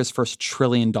America's first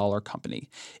trillion-dollar company.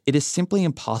 It is simply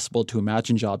impossible to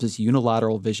imagine Jobs'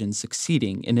 unilateral vision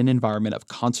succeeding in an environment of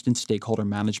constant stakeholder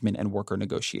management and worker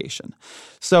negotiation.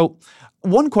 So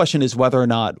one question is whether or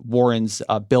not Warren's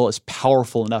bill is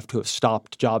powerful enough to have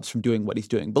stopped Jobs from doing what he's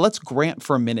doing. But let's grant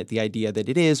for a minute the idea that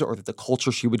it is, or that the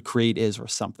culture she would create is, or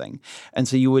something. And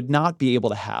so you would not be able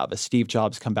to have a Steve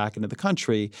Jobs come back into the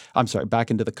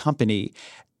company,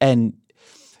 and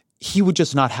he would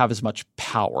just not have as much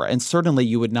power. And certainly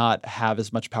you would not have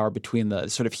as much power between the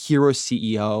sort of hero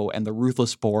CEO and the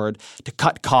ruthless board to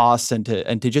cut costs and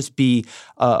to just be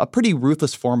a pretty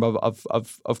ruthless form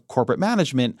of corporate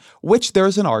management, which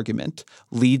there's an argument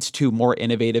leads to more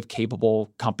innovative,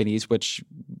 capable companies, which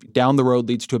down the road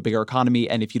leads to a bigger economy.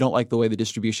 And if you don't like the way the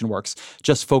distribution works,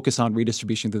 just focus on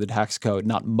redistribution through the tax code,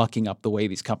 not mucking up the way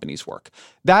these companies work.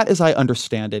 That, as I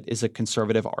understand it, is a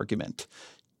conservative argument.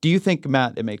 Do you think,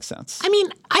 Matt, it makes sense? I mean,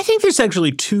 I think there's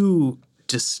actually two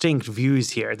distinct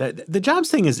views here. The Jobs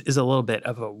thing is a little bit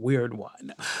of a weird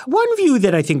one. One view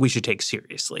that I think we should take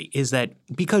seriously is that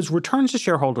because returns to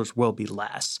shareholders will be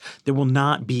less, there will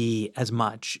not be as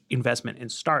much investment in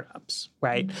startups,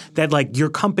 right? That your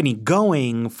company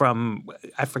going from,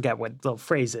 I forget what the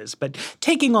phrase is, but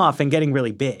taking off and getting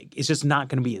really big is just not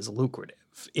going to be as lucrative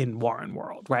in Warren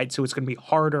world, right? So it's going to be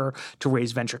harder to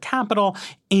raise venture capital.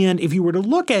 And if you were to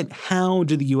look at how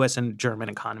do the U.S. and German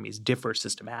economies differ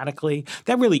systematically,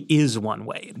 that really is one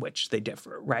way in which they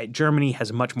differ, right? Germany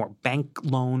has much more bank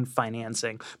loan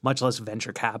financing, much less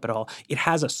venture capital. It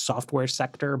has a software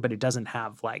sector, but it doesn't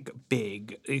have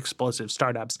big explosive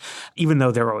startups, even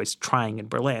though they're always trying in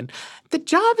Berlin. The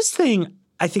Jobs thing,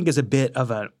 I think, is a bit of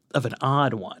an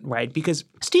odd one, right? Because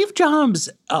Steve Jobs,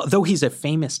 though he's a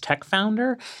famous tech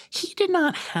founder, he did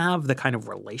not have the kind of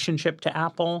relationship to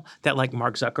Apple that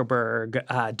Mark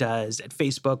Zuckerberg does at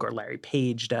Facebook, or Larry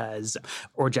Page does,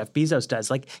 or Jeff Bezos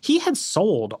does. He had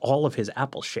sold all of his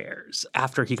Apple shares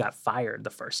after he got fired the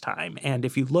first time. And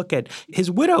if you look at his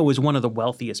widow, was one of the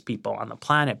wealthiest people on the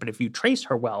planet, but if you trace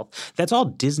her wealth, that's all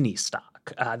Disney stock.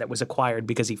 That was acquired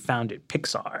because he founded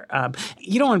Pixar.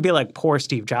 You don't want to be like poor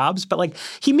Steve Jobs, but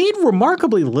he made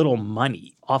remarkably little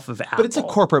money off of Apple. But it's a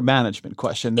corporate management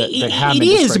question that Hammond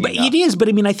It is, but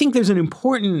I mean, I think there's an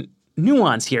important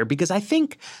nuance here, because I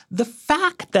think the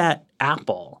fact that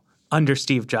Apple under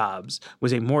Steve Jobs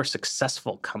was a more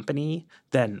successful company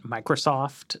than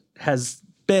Microsoft has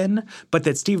been, but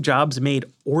that Steve Jobs made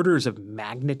orders of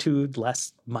magnitude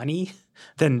less money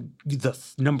than the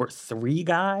number 3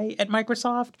 guy at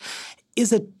Microsoft,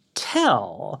 is a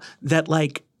tell that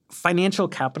financial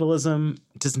capitalism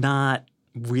does not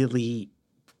really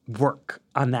work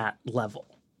on that level,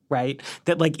 right?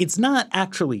 That it's not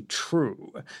actually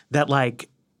true that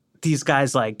these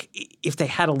guys, if they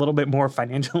had a little bit more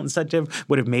financial incentive,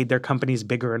 would have made their companies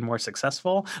bigger and more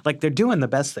successful. They're doing the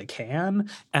best they can,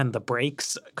 and the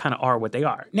breaks kind of are what they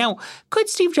are. Now, could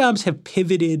Steve Jobs have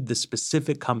pivoted the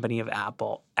specific company of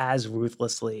Apple as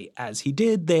ruthlessly as he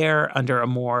did there under a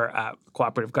more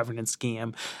cooperative governance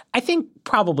scheme? I think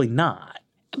probably not.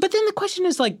 But then the question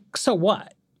is so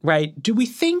what? Right? Do we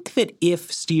think that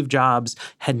if Steve Jobs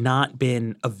had not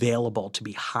been available to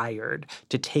be hired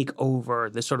to take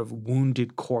over the sort of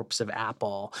wounded corpse of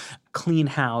Apple, clean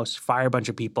house, fire a bunch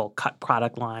of people, cut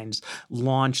product lines,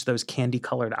 launch those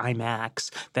candy-colored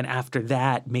iMacs, then after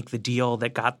that make the deal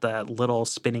that got the little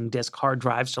spinning disk hard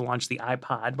drives to launch the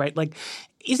iPod, right?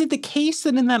 Is it the case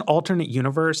that in that alternate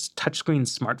universe, touchscreen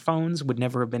smartphones would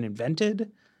never have been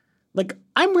invented?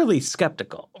 I'm really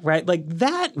skeptical, right?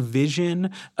 That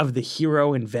vision of the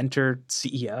hero inventor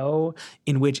CEO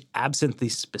in which, absent the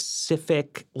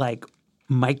specific,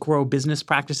 micro business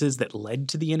practices that led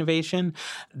to the innovation,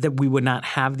 that we would not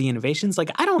have the innovations. Like,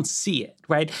 I don't see it,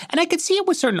 right? And I could see it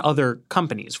with certain other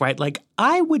companies, right? Like,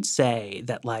 I would say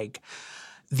that, like,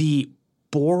 the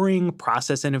boring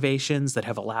process innovations that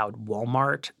have allowed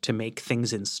Walmart to make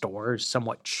things in stores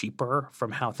somewhat cheaper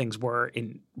from how things were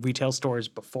in retail stores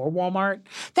before Walmart,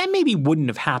 that maybe wouldn't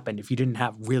have happened if you didn't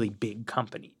have really big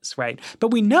companies, right?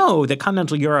 But we know that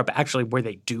continental Europe, actually where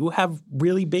they do have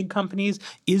really big companies,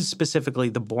 is specifically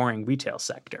the boring retail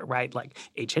sector, right? Like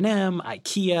H&M,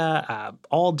 IKEA,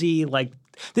 Aldi, like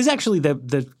this is actually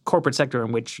the corporate sector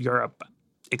in which Europe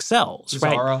excels,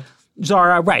 right?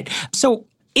 Zara, right. So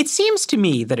it seems to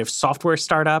me that if software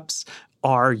startups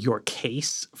are your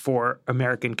case for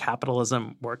American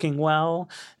capitalism working well,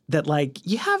 that, like,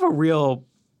 you have a real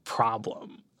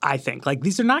problem. I think, like,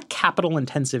 these are not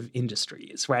capital-intensive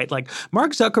industries, right? Like,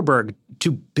 Mark Zuckerberg,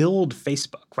 to build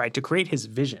Facebook, right, to create his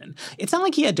vision, it's not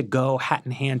like he had to go hat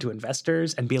in hand to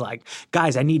investors and be like,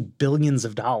 guys, I need billions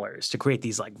of dollars to create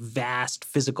these, like, vast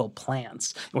physical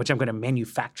plants in which I'm going to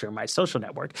manufacture my social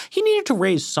network. He needed to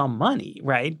raise some money,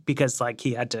 right, because, like,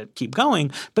 he had to keep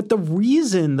going. But the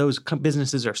reason those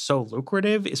businesses are so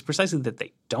lucrative is precisely that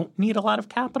they don't need a lot of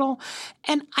capital.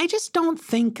 And I just don't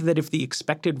think that if the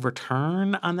expected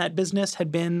return on that business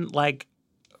had been like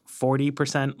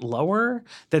 40% lower,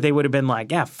 that they would have been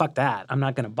like, yeah, fuck that. I'm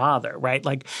not going to bother, right?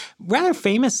 Like, rather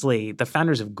famously, the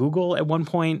founders of Google at one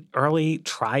point early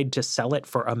tried to sell it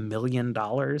for $1 million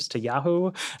to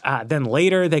Yahoo. Then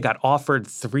later they got offered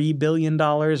 $3 billion,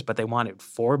 but they wanted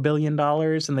 $4 billion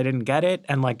and they didn't get it.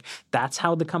 And, like, that's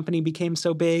how the company became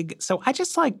so big. So I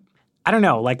just, like, I don't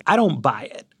know, like, I don't buy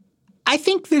it. I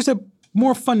think there's a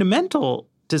more fundamental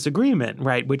disagreement,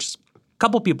 right, which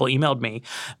couple people emailed me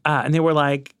and they were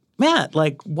like, Matt,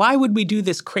 like, why would we do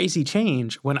this crazy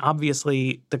change when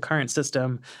obviously the current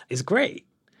system is great?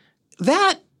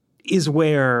 That is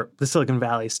where the Silicon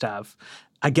Valley stuff,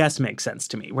 I guess, makes sense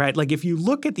to me, right? Like, if you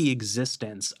look at the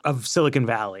existence of Silicon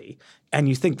Valley and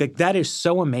you think that that is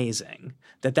so amazing,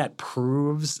 that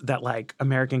proves that, like,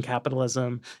 American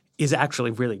capitalism is actually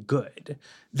really good,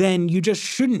 then you just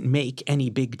shouldn't make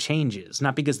any big changes,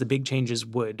 not because the big changes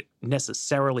would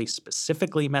necessarily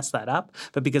specifically mess that up,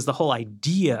 but because the whole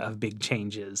idea of big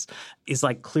changes is,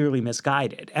 like, clearly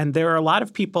misguided. And there are a lot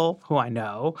of people who I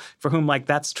know for whom, like,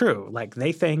 that's true. Like,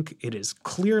 they think it is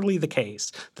clearly the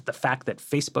case that the fact that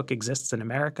Facebook exists in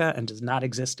America and does not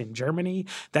exist in Germany,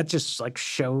 that just, like,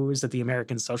 shows that the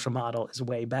American social model is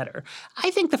way better. I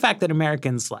think the fact that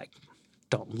Americans, like,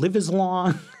 don't live as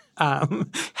long,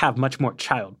 have much more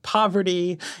child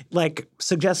poverty, like,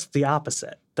 suggests the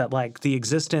opposite, that, like, the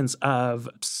existence of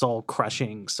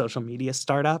soul-crushing social media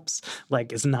startups,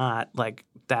 like, is not, like,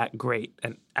 that great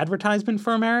an advertisement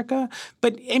for America.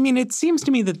 But, I mean, it seems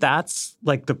to me that that's,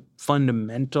 like, the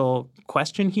fundamental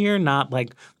question here, not,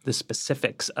 like, the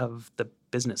specifics of the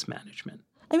business management.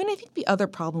 I mean, I think the other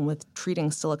problem with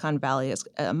treating Silicon Valley as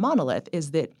a monolith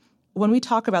is that when we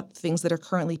talk about things that are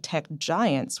currently tech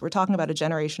giants, we're talking about a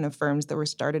generation of firms that were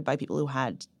started by people who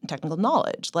had technical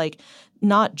knowledge. Like,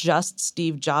 not just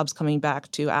Steve Jobs coming back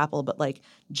to Apple, but, like,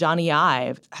 Johnny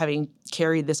Ive having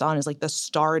carried this on as, like, the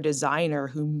star designer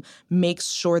who makes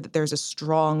sure that there's a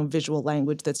strong visual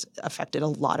language that's affected a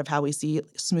lot of how we see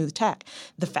smooth tech.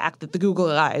 The fact that the Google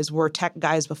guys were tech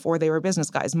guys before they were business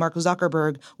guys. Mark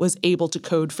Zuckerberg was able to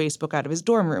code Facebook out of his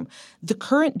dorm room. The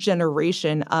current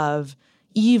generation of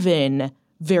even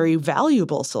very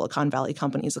valuable Silicon Valley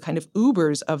companies, the kind of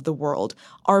Ubers of the world,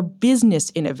 are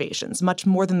business innovations much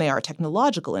more than they are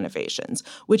technological innovations,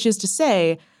 which is to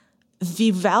say,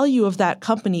 the value of that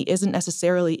company isn't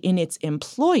necessarily in its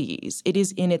employees. It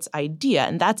is in its idea.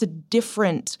 And that's a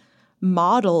different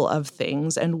model of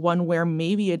things, and one where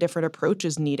maybe a different approach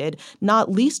is needed,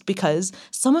 not least because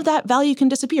some of that value can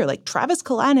disappear. Like, Travis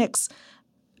Kalanick's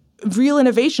real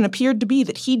innovation appeared to be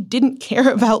that he didn't care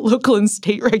about local and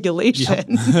state regulations. Yep.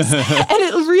 And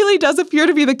it really does appear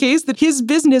to be the case that his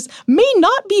business may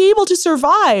not be able to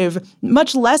survive,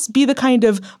 much less be the kind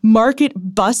of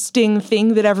market-busting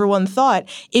thing that everyone thought,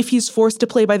 if he's forced to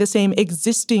play by the same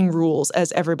existing rules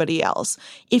as everybody else.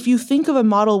 If you think of a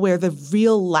model where the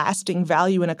real lasting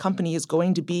value in a company is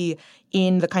going to be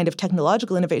in the kind of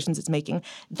technological innovations it's making,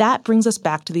 that brings us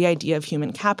back to the idea of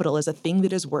human capital as a thing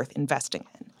that is worth investing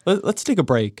in. Let's take a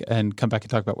break and come back and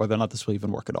talk about whether or not this will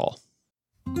even work at all.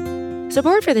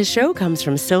 Support for this show comes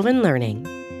from Sylvan Learning.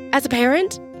 As a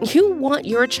parent, you want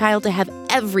your child to have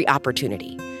every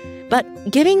opportunity, but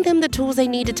giving them the tools they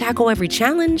need to tackle every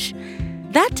challenge,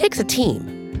 that takes a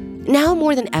team. Now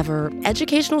more than ever,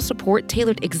 educational support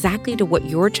tailored exactly to what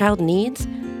your child needs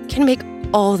can make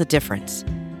all the difference.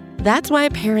 That's why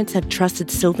parents have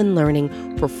trusted Sylvan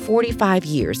Learning for 45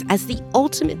 years as the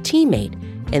ultimate teammate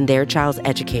in their child's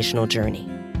educational journey,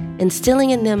 instilling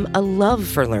in them a love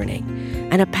for learning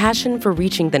and a passion for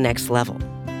reaching the next level.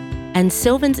 And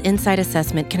Sylvan's Insight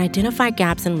Assessment can identify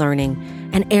gaps in learning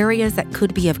and areas that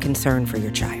could be of concern for your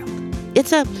child.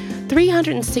 It's a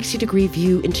 360-degree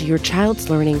view into your child's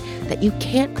learning that you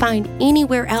can't find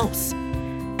anywhere else,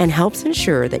 and helps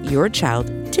ensure that your child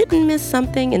didn't miss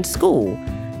something in school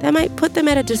that might put them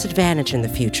at a disadvantage in the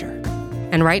future.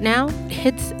 And right now,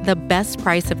 it's the best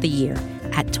price of the year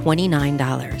at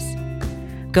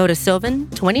 $29. Go to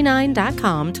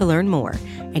sylvan29.com to learn more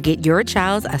and get your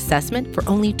child's assessment for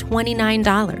only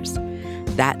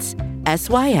 $29. That's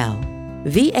SYLVAN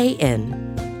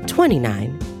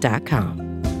 29.com.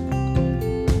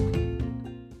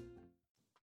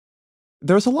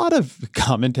 There's a lot of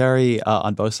commentary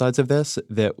on both sides of this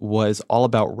that was all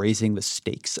about raising the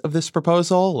stakes of this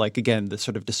proposal. Like, again, the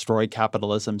sort of destroy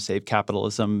capitalism, save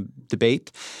capitalism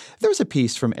debate. There was a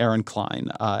piece from Aaron Klein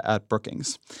at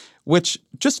Brookings, which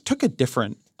just took a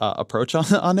different approach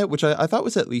on it, which I thought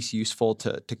was at least useful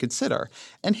to consider.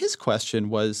 And his question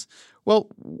was, well,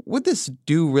 would this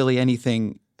do really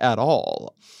anything at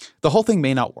all? The whole thing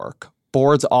may not work.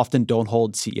 Boards often don't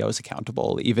hold CEOs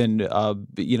accountable. Even,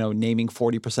 naming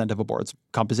 40% of a board's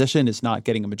composition is not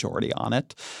getting a majority on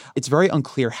it. It's very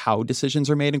unclear how decisions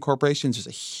are made in corporations. There's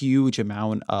a huge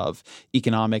amount of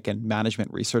economic and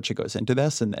management research that goes into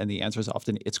this, and the answer is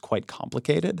often it's quite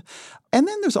complicated. And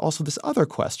then there's also this other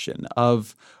question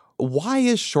of why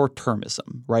is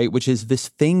short-termism, right, which is this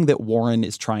thing that Warren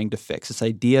is trying to fix, this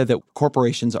idea that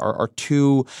corporations are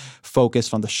too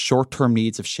focused on the short-term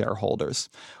needs of shareholders.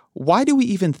 Why do we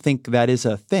even think that is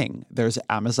a thing? There's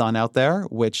Amazon out there,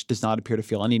 which does not appear to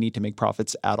feel any need to make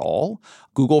profits at all.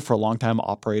 Google, for a long time,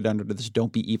 operated under this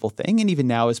don't be evil thing, and even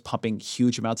now is pumping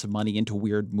huge amounts of money into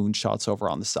weird moonshots over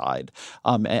on the side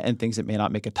and things that may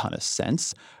not make a ton of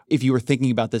sense. If you were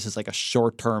thinking about this as like a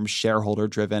short-term,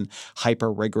 shareholder-driven,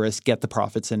 hyper-rigorous, get the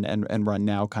profits and run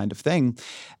now kind of thing.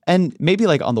 And maybe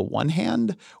like on the one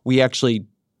hand, we actually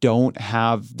don't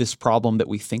have this problem that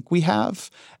we think we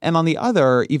have. And on the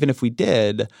other, even if we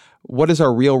did, what is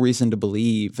our real reason to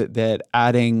believe that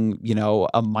adding,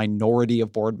 a minority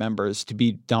of board members to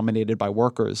be dominated by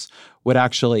workers would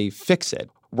actually fix it?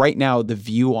 Right now, the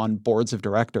view on boards of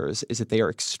directors is that they are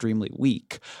extremely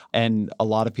weak. And a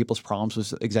lot of people's problems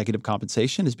with executive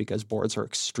compensation is because boards are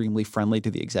extremely friendly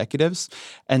to the executives.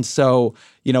 And so,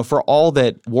 for all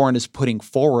that Warren is putting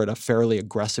forward a fairly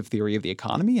aggressive theory of the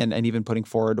economy and even putting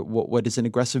forward what is an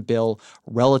aggressive bill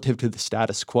relative to the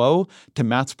status quo, to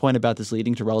Matt's point about this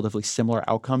leading to relatively similar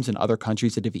outcomes in other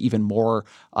countries that have even more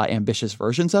ambitious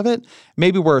versions of it,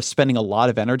 maybe we're spending a lot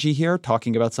of energy here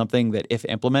talking about something that, if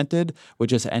implemented, would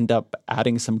just end up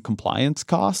adding some compliance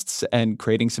costs and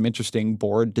creating some interesting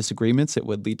board disagreements. It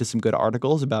would lead to some good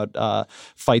articles about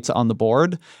fights on the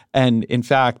board. And in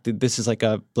fact, this is like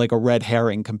a red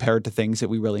herring compared to things that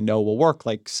we really know will work,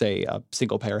 like, say, a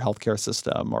single-payer healthcare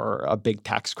system or a big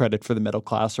tax credit for the middle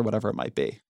class or whatever it might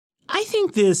be. I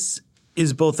think this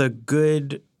is both a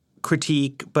good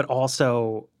critique, but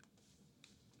also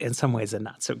in some ways a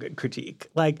not so good critique.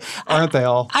 Like, aren't they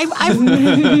all?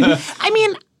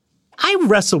 I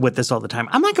wrestle with this all the time.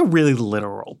 I'm like a really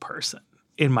literal person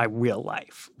in my real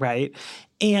life, right?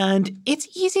 And it's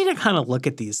easy to kind of look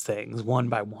at these things one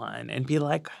by one and be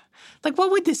like,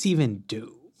 what would this even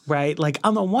do? Right? Like,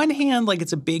 on the one hand, like,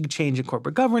 it's a big change in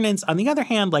corporate governance. On the other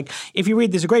hand, like, if you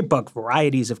read, there's a great book,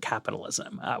 Varieties of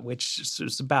Capitalism, which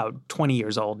is about 20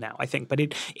 years old now, I think. But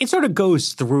it sort of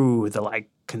goes through the, like,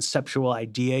 conceptual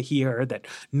idea here that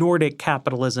Nordic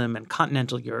capitalism and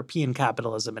continental European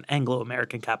capitalism and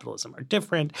Anglo-American capitalism are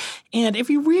different. And if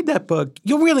you read that book,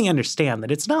 you'll really understand that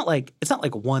it's not like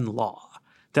one law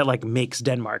that, like, makes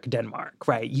Denmark,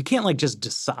 right? You can't, like, just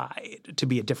decide to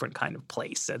be a different kind of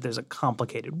place. There's a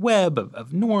complicated web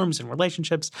of norms and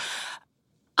relationships.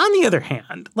 On the other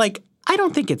hand, like, I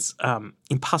don't think it's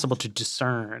impossible to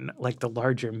discern, like, the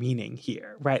larger meaning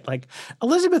here, right? Like,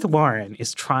 Elizabeth Warren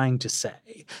is trying to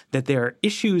say that there are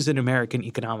issues in American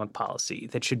economic policy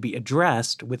that should be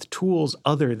addressed with tools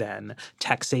other than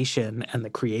taxation and the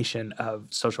creation of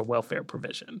social welfare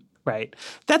provision, right?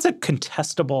 That's a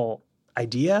contestable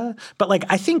idea, but, like,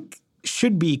 I think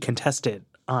should be contested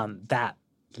on that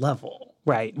level,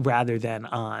 right, rather than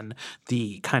on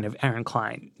the kind of Aaron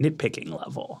Klein nitpicking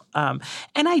level. And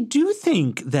I do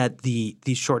think that the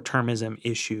short-termism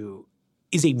issue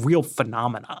is a real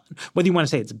phenomenon, whether you want to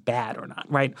say it's bad or not,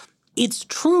 right? It's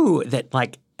true that,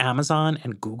 like, Amazon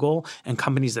and Google and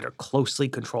companies that are closely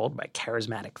controlled by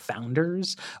charismatic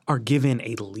founders are given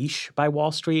a leash by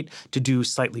Wall Street to do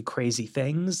slightly crazy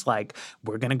things like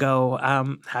we're going to go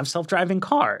have self-driving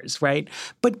cars, right?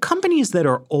 But companies that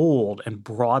are old and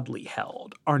broadly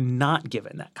held are not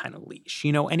given that kind of leash,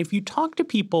 And if you talk to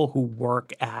people who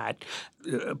work at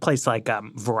a place like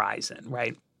Verizon,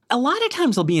 right? A lot of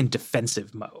times they'll be in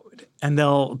defensive mode and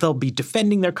they'll be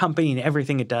defending their company and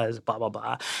everything it does, blah, blah,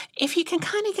 blah. If you can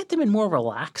kind of get them in more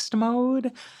relaxed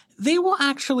mode, they will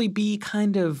actually be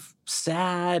kind of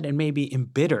sad and maybe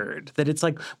embittered that it's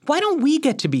like, why don't we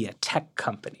get to be a tech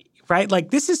company? Right?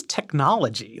 Like this is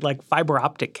technology, like fiber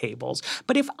optic cables.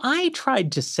 But if I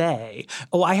tried to say,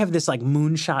 oh, I have this like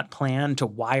moonshot plan to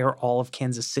wire all of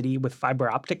Kansas City with fiber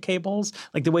optic cables,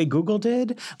 like the way Google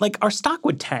did, like our stock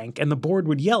would tank and the board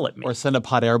would yell at me. Or send up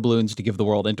hot air balloons to give the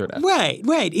world internet. Right,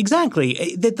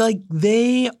 exactly. That like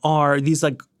they are these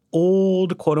like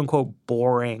old, quote unquote,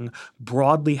 boring,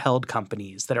 broadly held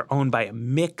companies that are owned by a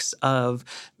mix of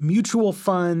mutual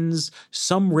funds,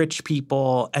 some rich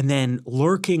people, and then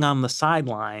lurking on the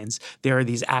sidelines, there are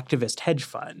these activist hedge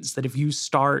funds that if you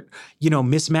start,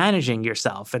 mismanaging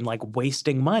yourself and like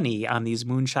wasting money on these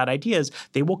moonshot ideas,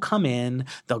 they will come in,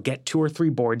 they'll get 2 or 3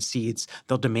 board seats,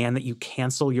 they'll demand that you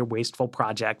cancel your wasteful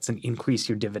projects and increase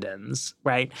your dividends,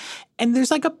 right? And there's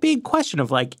like a big question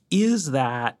of like, is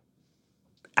that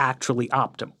actually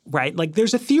optimal, right? Like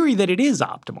there's a theory that it is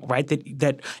optimal, right?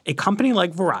 That a company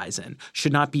like Verizon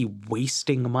should not be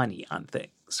wasting money on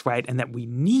things, right? And that we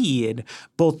need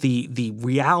both the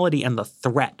reality and the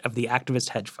threat of the activist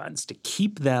hedge funds to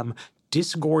keep them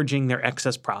disgorging their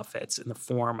excess profits in the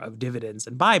form of dividends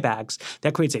and buybacks.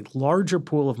 That creates a larger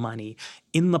pool of money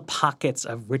in the pockets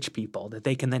of rich people that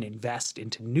they can then invest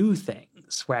into new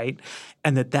things, right?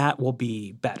 And that will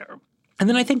be better. And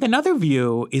then I think another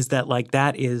view is that like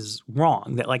that is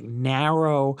wrong, that like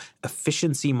narrow,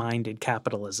 efficiency-minded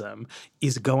capitalism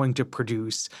is going to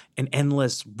produce an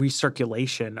endless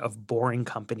recirculation of boring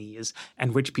companies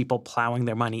and rich people plowing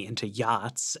their money into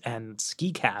yachts and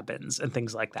ski cabins and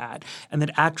things like that. And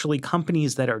that actually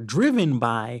companies that are driven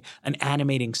by an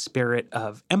animating spirit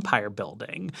of empire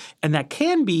building, and that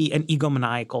can be an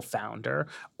egomaniacal founder,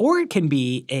 or it can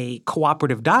be a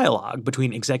cooperative dialogue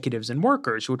between executives and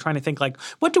workers who are trying to think like,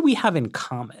 what do we have in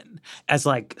common as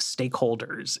like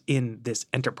stakeholders in this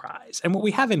enterprise? And what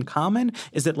we have in common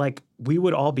is that like we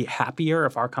would all be happier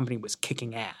if our company was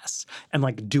kicking ass and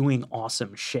like doing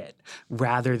awesome shit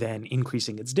rather than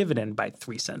increasing its dividend by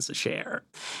 3 cents a share.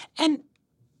 And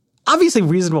obviously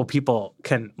reasonable people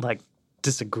can like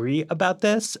disagree about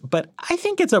this, but I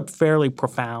think it's a fairly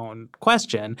profound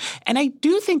question. And I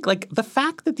do think like the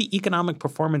fact that the economic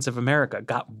performance of America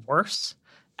got worse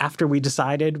after we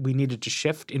decided we needed to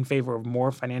shift in favor of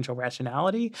more financial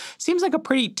rationality seems like a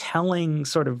pretty telling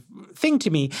sort of thing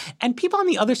to me. And people on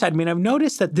the other side, I mean, I've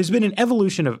noticed that there's been an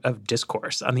evolution of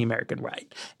discourse on the American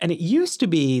right. And it used to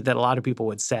be that a lot of people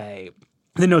would say,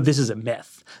 no, this is a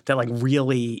myth, that like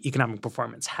really economic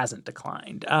performance hasn't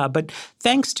declined. But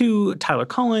thanks to Tyler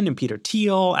Cohen and Peter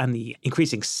Thiel and the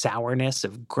increasing sourness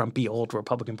of grumpy old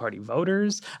Republican Party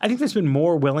voters, I think there's been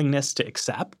more willingness to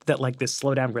accept that like this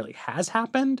slowdown really has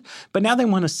happened. But now they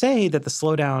want to say that the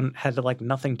slowdown had like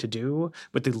nothing to do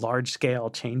with the large scale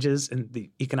changes in the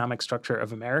economic structure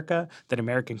of America that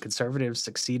American conservatives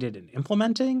succeeded in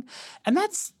implementing. And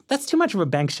that's too much of a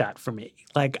bank shot for me.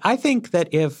 Like I think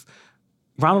that if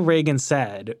Ronald Reagan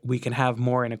said we can have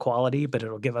more inequality, but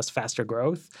it'll give us faster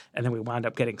growth. And then we wound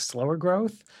up getting slower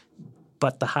growth,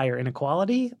 but the higher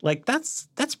inequality, like that's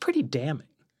pretty damning.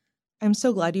 I'm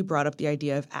so glad you brought up the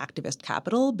idea of activist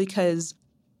capital, because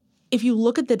if you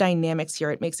look at the dynamics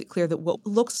here, it makes it clear that what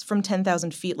looks from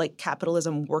 10,000 feet like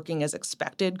capitalism working as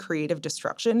expected, creative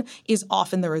destruction, is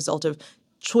often the result of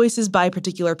choices by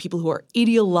particular people who are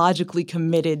ideologically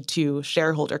committed to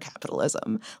shareholder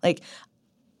capitalism. Like,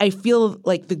 I feel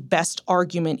like the best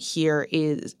argument here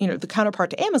is, the counterpart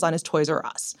to Amazon is Toys R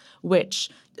Us, which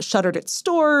shuttered its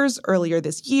stores earlier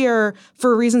this year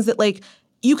for reasons that, like,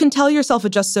 you can tell yourself a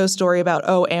Just So story about,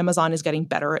 oh, Amazon is getting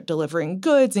better at delivering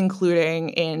goods, including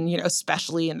in,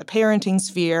 especially in the parenting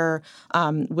sphere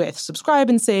with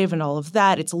Subscribe and Save and all of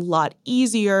that. It's a lot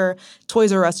easier.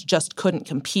 Toys R Us just couldn't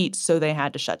compete, so they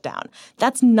had to shut down.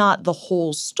 That's not the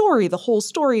whole story. The whole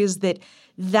story is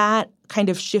that kind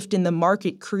of shift in the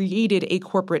market created a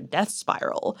corporate death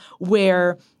spiral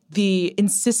where the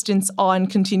insistence on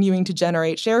continuing to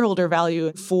generate shareholder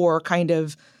value for kind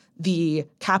of the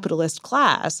capitalist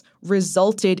class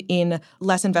resulted in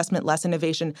less investment, less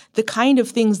innovation, the kind of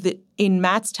things that in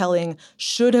Matt's telling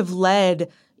should have led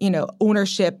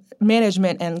ownership,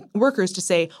 management, and workers to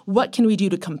say, what can we do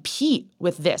to compete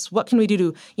with this? What can we do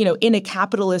to, in a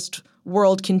capitalist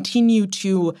world, continue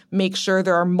to make sure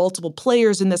there are multiple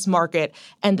players in this market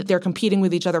and that they're competing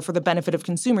with each other for the benefit of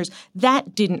consumers?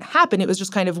 That didn't happen. It was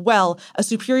just kind of, well, a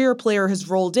superior player has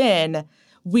rolled in.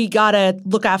 We got to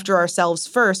look after ourselves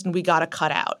first and we got to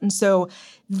cut out. And so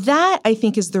that, I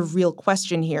think, is the real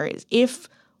question here, is if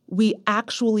we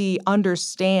actually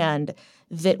understand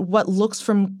that what looks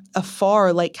from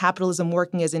afar like capitalism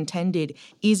working as intended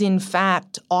is in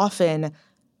fact often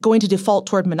going to default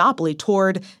toward monopoly,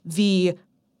 toward the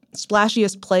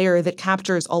splashiest player that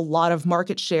captures a lot of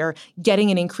market share,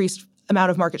 getting an increased amount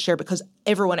of market share because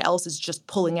everyone else is just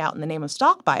pulling out in the name of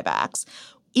stock buybacks.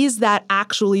 Is that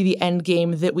actually the end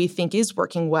game that we think is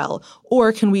working well?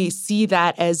 Or can we see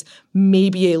that as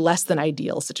maybe a less than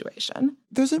ideal situation?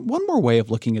 There's one more way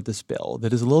of looking at this bill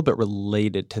that is a little bit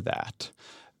related to that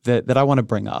I want to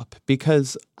bring up,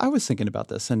 because I was thinking about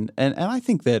this, and I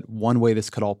think that one way this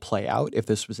could all play out if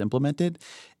this was implemented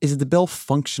is that the bill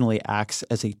functionally acts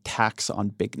as a tax on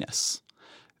bigness.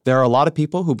 There are a lot of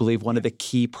people who believe one of the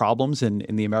key problems in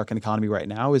the American economy right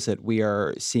now is that we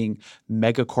are seeing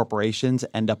mega corporations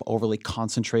end up overly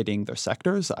concentrating their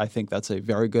sectors. I think that's a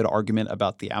very good argument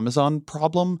about the Amazon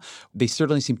problem. They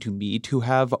certainly seem to me to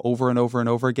have over and over and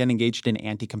over again engaged in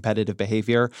anti-competitive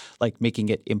behavior, like making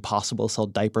it impossible to sell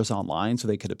diapers online so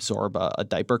they could absorb a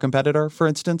diaper competitor, for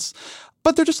instance.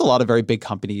 But they're just a lot of very big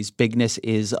companies. Bigness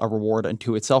is a reward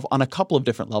unto itself on a couple of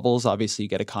different levels. Obviously, you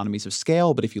get economies of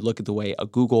scale. But if you look at the way a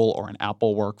Google or an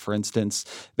Apple work, for instance,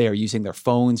 they are using their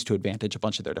phones to advantage a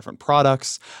bunch of their different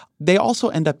products. They also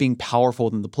end up being powerful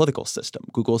within the political system.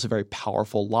 Google is a very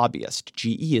powerful lobbyist.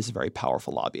 GE is a very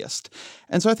powerful lobbyist.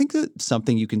 And so I think that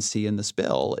something you can see in this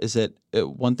bill is that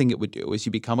one thing it would do is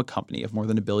you become a company of more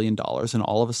than $1 billion, and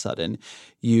all of a sudden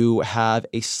you have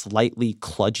a slightly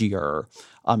kludgier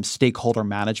stakeholder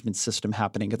management system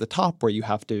happening at the top, where you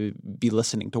have to be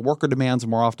listening to worker demands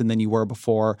more often than you were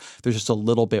before. There's just a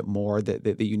little bit more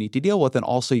that you need to deal with. And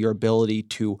also your ability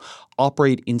to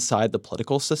operate inside the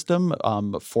political system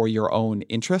for your own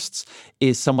interests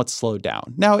is somewhat slowed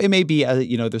down. Now, it may be,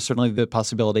 there's certainly the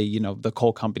possibility, the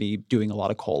coal company doing a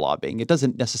lot of coal lobbying. It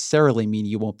doesn't necessarily mean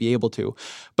you won't be able to.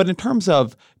 But in terms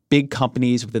of big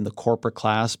companies within the corporate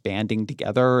class banding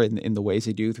together in the ways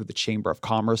they do through the Chamber of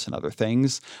Commerce and other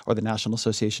things, or the National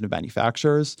Association of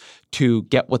Manufacturers, to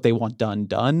get what they want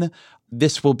done,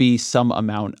 this will be some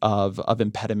amount of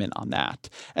impediment on that.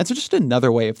 And so just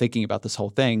another way of thinking about this whole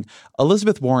thing,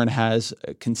 Elizabeth Warren has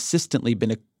consistently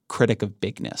been a critic of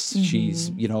bigness. Mm-hmm. She's,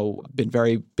 been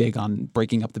very big on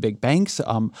breaking up the big banks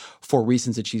for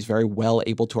reasons that she's very well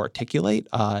able to articulate,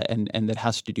 and that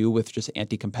has to do with just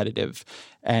anti-competitive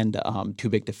and too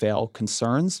big to fail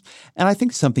concerns. And I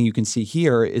think something you can see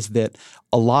here is that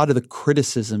a lot of the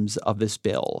criticisms of this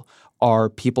bill are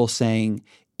people saying,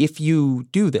 if you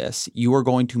do this, you are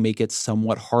going to make it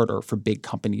somewhat harder for big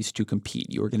companies to compete.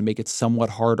 You are going to make it somewhat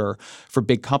harder for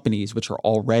big companies, which are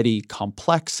already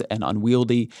complex and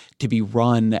unwieldy, to be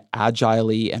run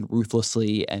agilely and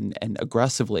ruthlessly and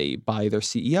aggressively by their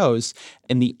CEOs.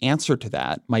 And the answer to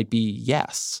that might be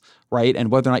yes. Right?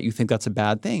 And whether or not you think that's a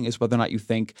bad thing is whether or not you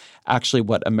think actually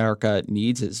what America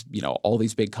needs is, all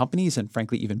these big companies and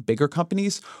frankly, even bigger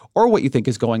companies, or what you think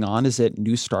is going on is that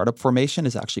new startup formation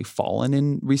has actually fallen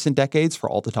in recent decades for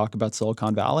all the talk about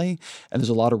Silicon Valley. And there's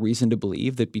a lot of reason to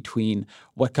believe that between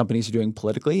what companies are doing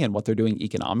politically and what they're doing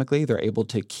economically, they're able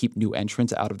to keep new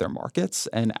entrants out of their markets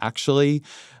and actually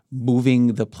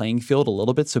moving the playing field a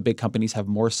little bit so big companies have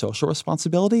more social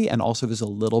responsibility. And also there's a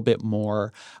little bit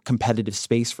more competitive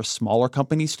space for smaller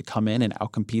companies to come in and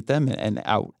outcompete them and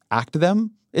outact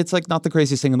them. It's like not the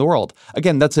craziest thing in the world.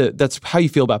 Again, that's how you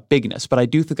feel about bigness. But I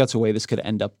do think that's a way this could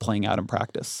end up playing out in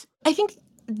practice. I think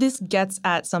this gets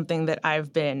at something that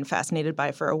I've been fascinated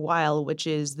by for a while, which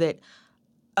is that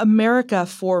America,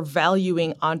 for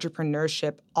valuing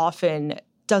entrepreneurship, often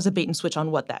does a bait and switch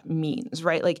on what that means,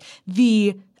 right? Like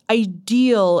the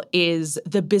ideal is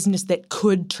the business that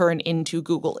could turn into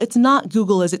Google. It's not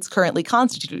Google as it's currently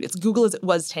constituted. It's Google as it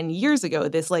was 10 years ago,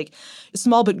 this like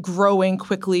small but growing,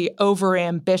 quickly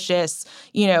overambitious,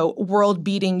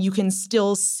 world-beating. You can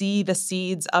still see the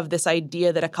seeds of this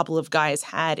idea that a couple of guys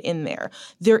had in there.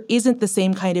 There isn't the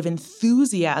same kind of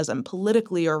enthusiasm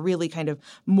politically or really kind of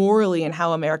morally in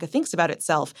how America thinks about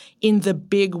itself in the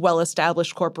big,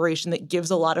 well-established corporation that gives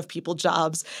a lot of people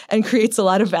jobs and creates a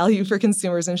lot of value for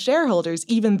consumers and shareholders,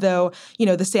 even though,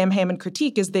 the Sam Hammond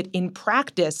critique is that in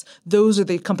practice, those are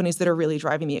the companies that are really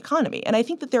driving the economy. And I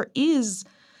think that there is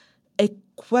a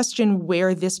question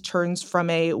where this turns from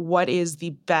a what is the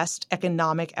best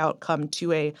economic outcome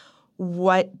to a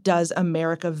what does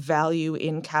America value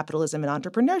in capitalism and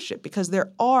entrepreneurship? Because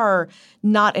there are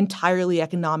not entirely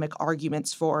economic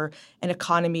arguments for an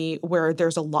economy where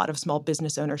there's a lot of small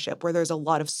business ownership, where there's a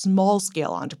lot of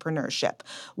small-scale entrepreneurship,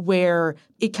 where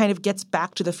it kind of gets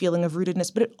back to the feeling of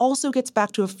rootedness, but it also gets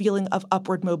back to a feeling of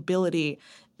upward mobility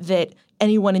that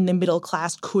anyone in the middle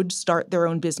class could start their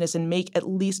own business and make at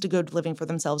least a good living for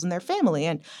themselves and their family.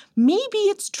 And maybe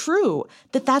it's true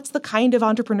that that's the kind of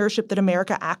entrepreneurship that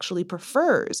America actually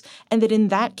prefers, and that in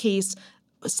that case,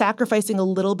 sacrificing a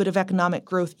little bit of economic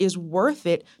growth is worth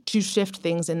it to shift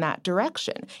things in that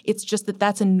direction. It's just that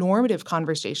that's a normative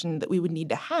conversation that we would need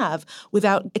to have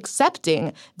without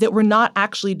accepting that we're not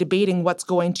actually debating what's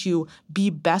going to be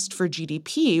best for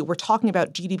GDP. We're talking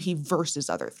about GDP versus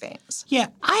other things. Yeah,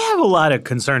 I have a lot of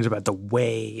concerns about the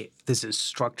way this is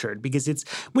structured because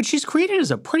what she's created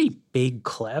is a pretty big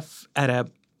cliff at a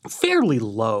fairly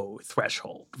low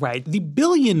threshold, right? The $1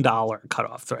 billion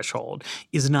cutoff threshold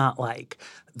is not like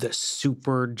the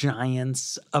super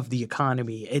giants of the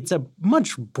economy. It's a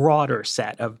much broader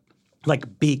set of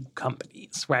like big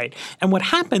companies, right? And what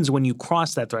happens when you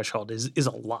cross that threshold is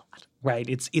a lot, right?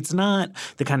 It's not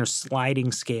the kind of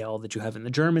sliding scale that you have in the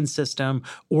German system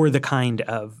or the kind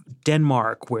of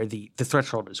Denmark where the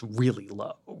threshold is really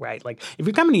low, right? Like if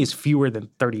your company is fewer than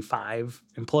 35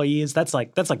 employees, that's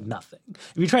like nothing.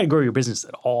 If you try to grow your business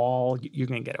at all, you're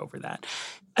going to get over that.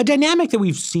 A dynamic that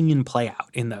we've seen play out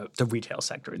in the retail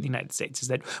sector in the United States is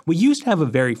that we used to have a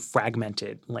very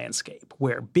fragmented landscape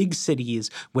where big cities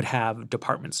would have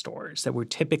department stores that were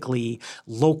typically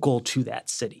local to that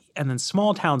city. And then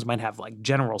small towns might have like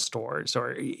general stores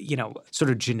or, sort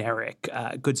of generic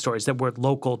goods stores that were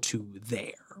local to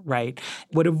there. Right?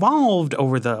 What evolved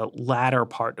over the latter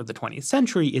part of the 20th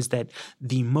century is that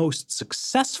the most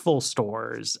successful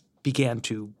stores began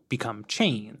to become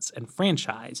chains and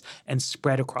franchise and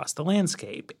spread across the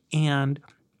landscape. And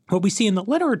what we see in the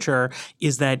literature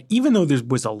is that even though there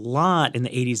was a lot in the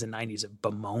 80s and 90s of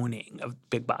bemoaning of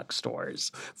big box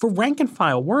stores, for rank and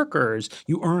file workers,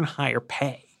 you earn higher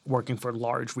pay working for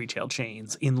large retail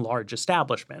chains in large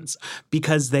establishments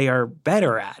because they are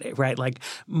better at it, right? Like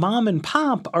mom and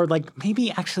pop are like maybe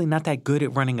actually not that good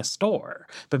at running a store,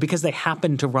 but because they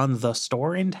happen to run the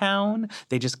store in town,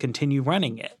 they just continue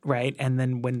running it, right? And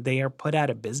then when they are put out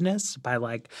of business by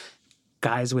like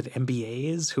guys with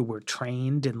MBAs who were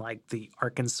trained in like the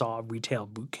Arkansas retail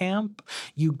boot camp,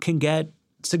 you can get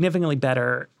significantly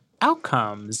better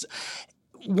outcomes.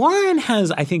 Warren has,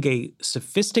 I think, a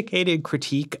sophisticated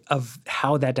critique of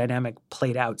how that dynamic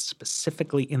played out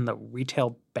specifically in the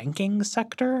retail banking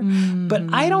sector.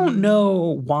 But I don't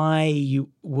know why you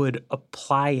would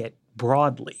apply it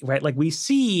broadly, right? Like we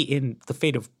see in The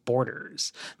Fate of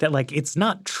Borders that like it's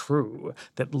not true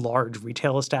that large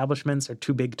retail establishments are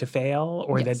too big to fail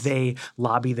or that they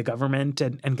lobby the government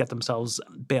and get themselves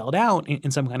bailed out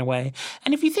in some kind of way.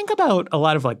 And if you think about a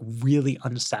lot of like really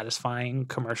unsatisfying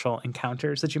commercial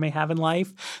encounters that you may have in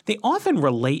life, they often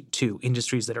relate to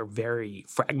industries that are very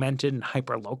fragmented and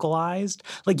hyper-localized.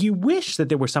 Like you wish that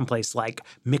there were someplace like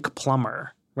Mick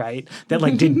Plummer, right? That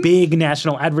like did big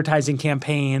national advertising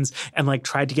campaigns and like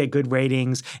tried to get good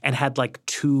ratings and had like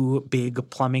two big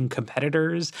plumbing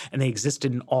competitors and they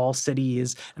existed in all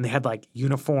cities and they had like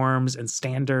uniforms and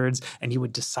standards and you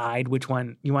would decide which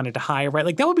one you wanted to hire, right?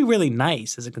 Like that would be really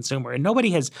nice as a consumer. And nobody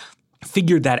has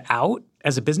figured that out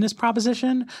as a business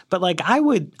proposition, but like I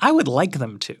would like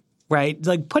them to. Right?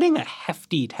 Like putting a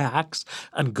hefty tax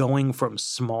on going from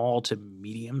small to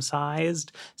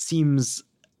medium-sized seems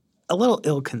a little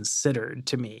ill-considered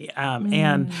to me.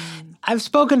 And I've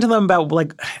spoken to them about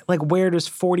like where does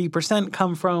 40%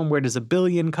 come from? Where does $1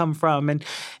 billion come from? And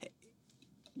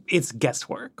it's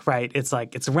guesswork, right? It's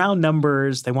like it's round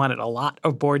numbers. They wanted a lot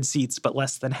of board seats, but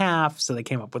less than half. So they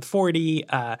came up with 40.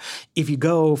 If you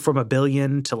go from $1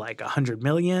 billion to like 100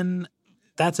 million,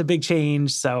 that's a big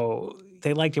change. So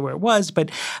they liked it where it was. But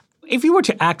if you were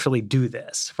to actually do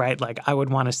this, right, like I would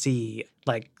want to see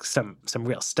like some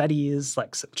real studies,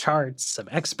 like some charts, some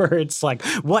experts, like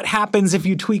what happens if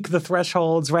you tweak the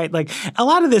thresholds, right? Like a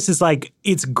lot of this is like,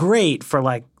 it's great for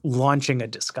like launching a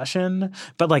discussion,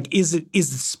 but like, is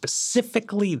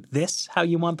specifically this how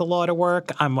you want the law to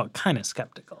work? I'm kind of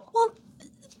skeptical. Well,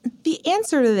 the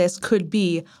answer to this could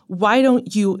be, why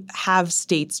don't you have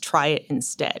states try it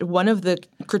instead? One of the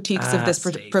critiques of this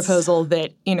proposal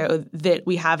that, that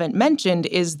we haven't mentioned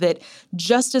is that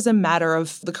just as a matter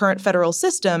of the current federal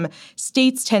system,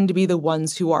 states tend to be the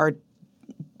ones who are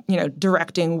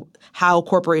directing how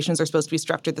corporations are supposed to be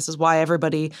structured. This is why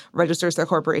everybody registers their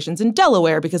corporations in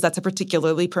Delaware, because that's a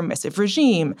particularly permissive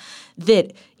regime.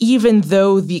 That even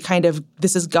though the kind of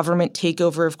this is government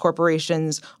takeover of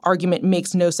corporations argument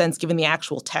makes no sense given the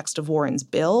actual text of Warren's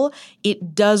bill,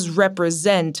 it does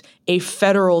represent a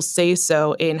federal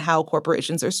say-so in how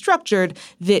corporations are structured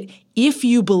that if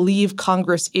you believe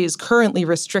Congress is currently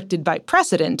restricted by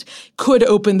precedent, could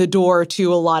open the door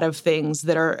to a lot of things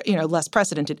that are, less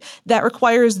precedented. That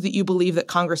requires that you believe that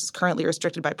Congress is currently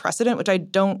restricted by precedent, which I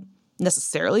don't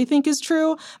necessarily think is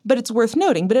true, but it's worth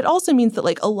noting. But it also means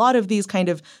that a lot of these kind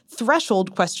of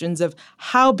threshold questions of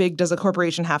how big does a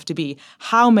corporation have to be,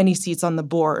 how many seats on the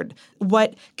board,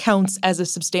 what counts as a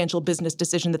substantial business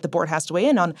decision that the board has to weigh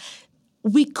in on,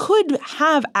 we could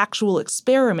have actual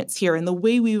experiments here in the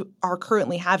way we are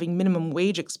currently having minimum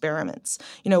wage experiments,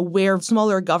 where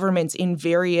smaller governments in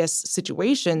various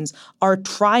situations are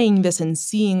trying this and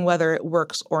seeing whether it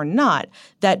works or not.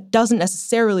 That doesn't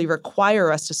necessarily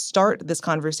require us to start this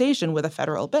conversation with a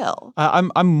federal bill. I'm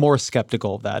more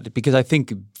skeptical of that because I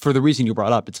think for the reason you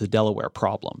brought up, it's a Delaware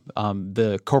problem.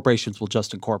 The corporations will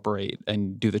just incorporate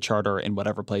and do the charter in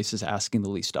whatever place is asking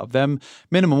the least of them.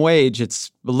 Minimum wage,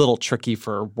 it's a little tricky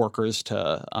for workers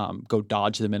to go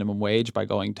dodge the minimum wage by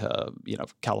going to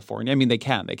California. I mean, they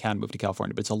can move to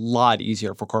California, but it's a lot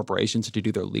easier for corporations to do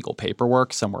their legal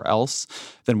paperwork somewhere else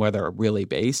than where they're really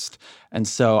based. And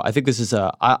so I think this is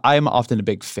I'm often a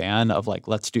big fan of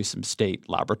let's do some state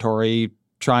laboratory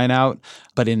trying out.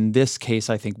 But in this case,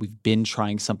 I think we've been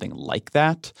trying something like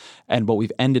that. And what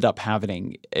we've ended up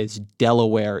having is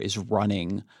Delaware is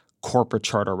running corporate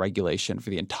charter regulation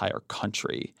for the entire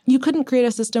country. You couldn't create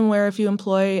a system where if you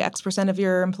employ X percent of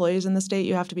your employees in the state,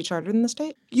 you have to be chartered in the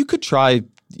state? You could try.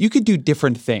 You could do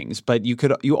different things, but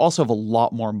you also have a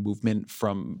lot more movement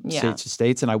from states to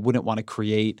states, and I wouldn't want to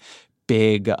create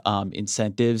big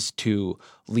incentives to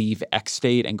leave X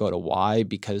state and go to Y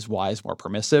because Y is more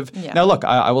permissive. Yeah. Now, look,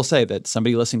 I will say that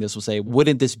somebody listening to this will say,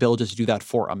 wouldn't this bill just do that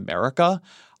for America?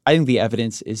 I think the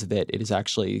evidence is that it is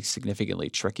actually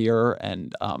significantly trickier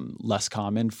and less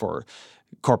common for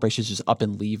corporations just up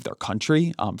and leave their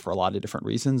country for a lot of different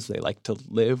reasons. They like to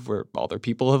live where all their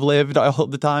people have lived all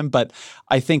the time. But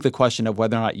I think the question of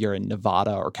whether or not you're in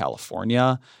Nevada or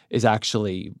California is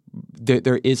actually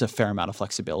there is a fair amount of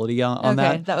flexibility on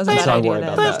that. Okay, that was a bad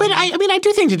idea. But I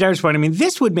do think to Derek's point,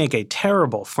 this would make a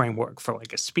terrible framework for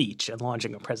a speech and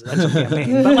launching a presidential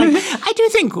campaign. But I do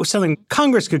think something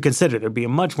Congress could consider, there'd be a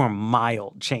much more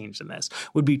mild change in this,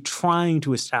 would be trying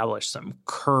to establish some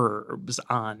curbs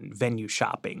on venue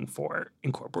shopping for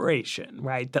incorporation,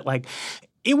 right? That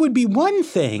it would be one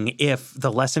thing if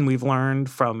the lesson we've learned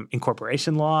from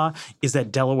incorporation law is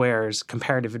that Delaware's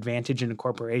comparative advantage in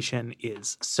incorporation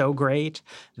is so great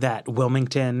that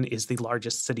Wilmington is the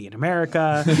largest city in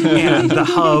America and the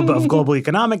hub of global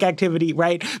economic activity,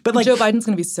 right? But Joe Biden's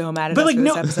going to be so mad at us for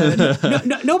this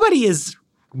episode. Nobody is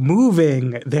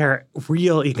moving their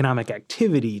real economic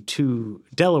activity to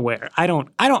Delaware. I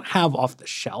don't have off the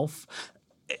shelf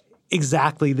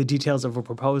exactly the details of a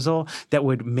proposal that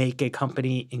would make a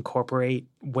company incorporate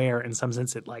where in some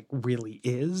sense it really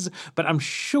is. But I'm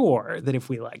sure that if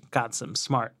we got some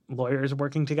smart lawyers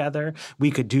working together, we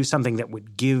could do something that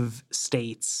would give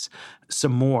states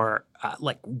some more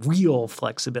real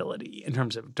flexibility in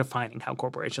terms of defining how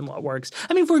corporation law works.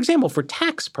 For example, for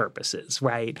tax purposes,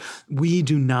 right? We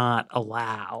do not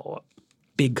allow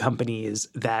big companies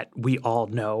that we all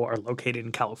know are located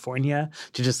in California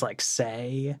to just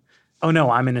say, oh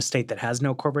no, I'm in a state that has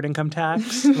no corporate income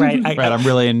tax, right? I'm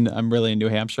really in New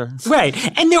Hampshire. Right.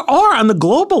 And there are on the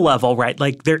global level, right?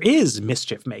 There is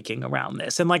mischief making around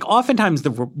this. And oftentimes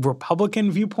the Republican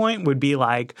viewpoint would be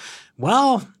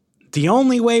well, the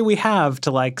only way we have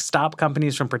to stop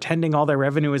companies from pretending all their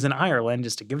revenue is in Ireland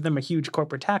is to give them a huge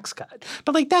corporate tax cut.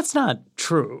 But that's not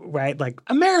true, right?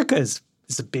 America is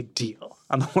a big deal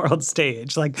on the world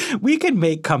stage. We could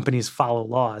make companies follow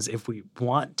laws if we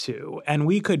want to, and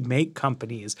we could make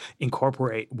companies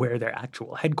incorporate where their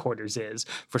actual headquarters is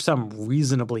for some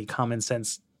reasonably common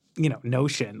sense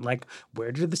notion,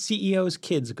 where do the CEO's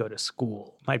kids go to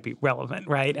school might be relevant,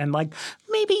 right? And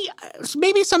maybe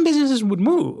some businesses would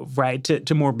move, right,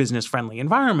 to more business-friendly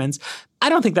environments. I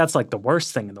don't think that's the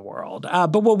worst thing in the world.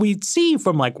 But what we see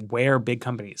from where big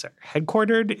companies are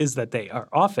headquartered is that they are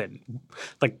often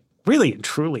really and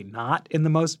truly not in the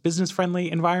most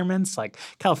business-friendly environments.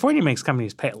 California makes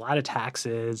companies pay a lot of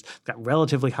taxes, got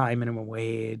relatively high minimum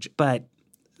wage, but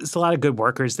there's a lot of good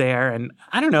workers there. And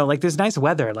I don't know, like there's nice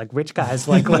weather, like rich guys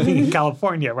like living in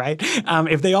California, right?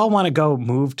 If they all want to go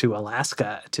move to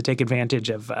Alaska to take advantage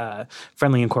of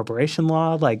friendly incorporation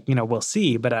law, like, we'll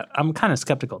see. But I'm kind of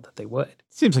skeptical that they would.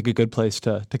 Seems like a good place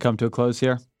to come to a close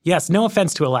here. Yes, no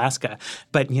offense to Alaska,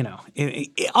 but,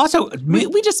 also...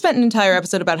 We just spent an entire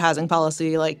episode about housing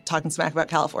policy, like talking smack about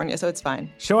California, so it's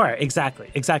fine. Sure,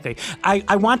 exactly.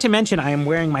 I want to mention I am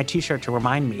wearing my T-shirt to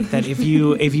remind me that if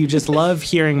you just love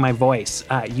hearing my voice,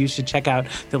 you should check out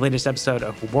the latest episode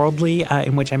of Worldly,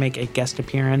 in which I make a guest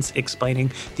appearance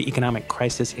explaining the economic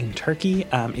crisis in Turkey.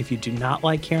 If you do not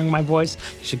like hearing my voice,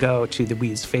 you should go to the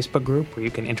Weeds Facebook group where you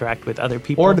can interact with other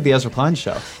people. Or to the Ezra Klein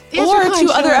Show. Or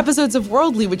to other episodes of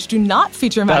Worldly, which do not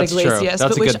feature Matt Iglesias,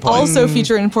 but which also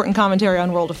feature important commentary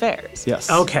on world affairs.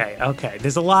 Yes. Okay.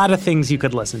 There's a lot of things you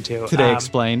could listen to. Today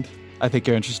Explained. I think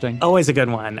you're interesting. Always a good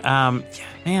one.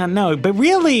 But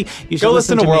really, you should go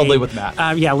listen to Worldly me. with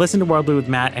Matt. Listen to Worldly with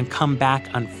Matt and come back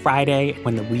on Friday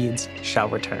when the Weeds shall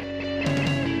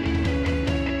return.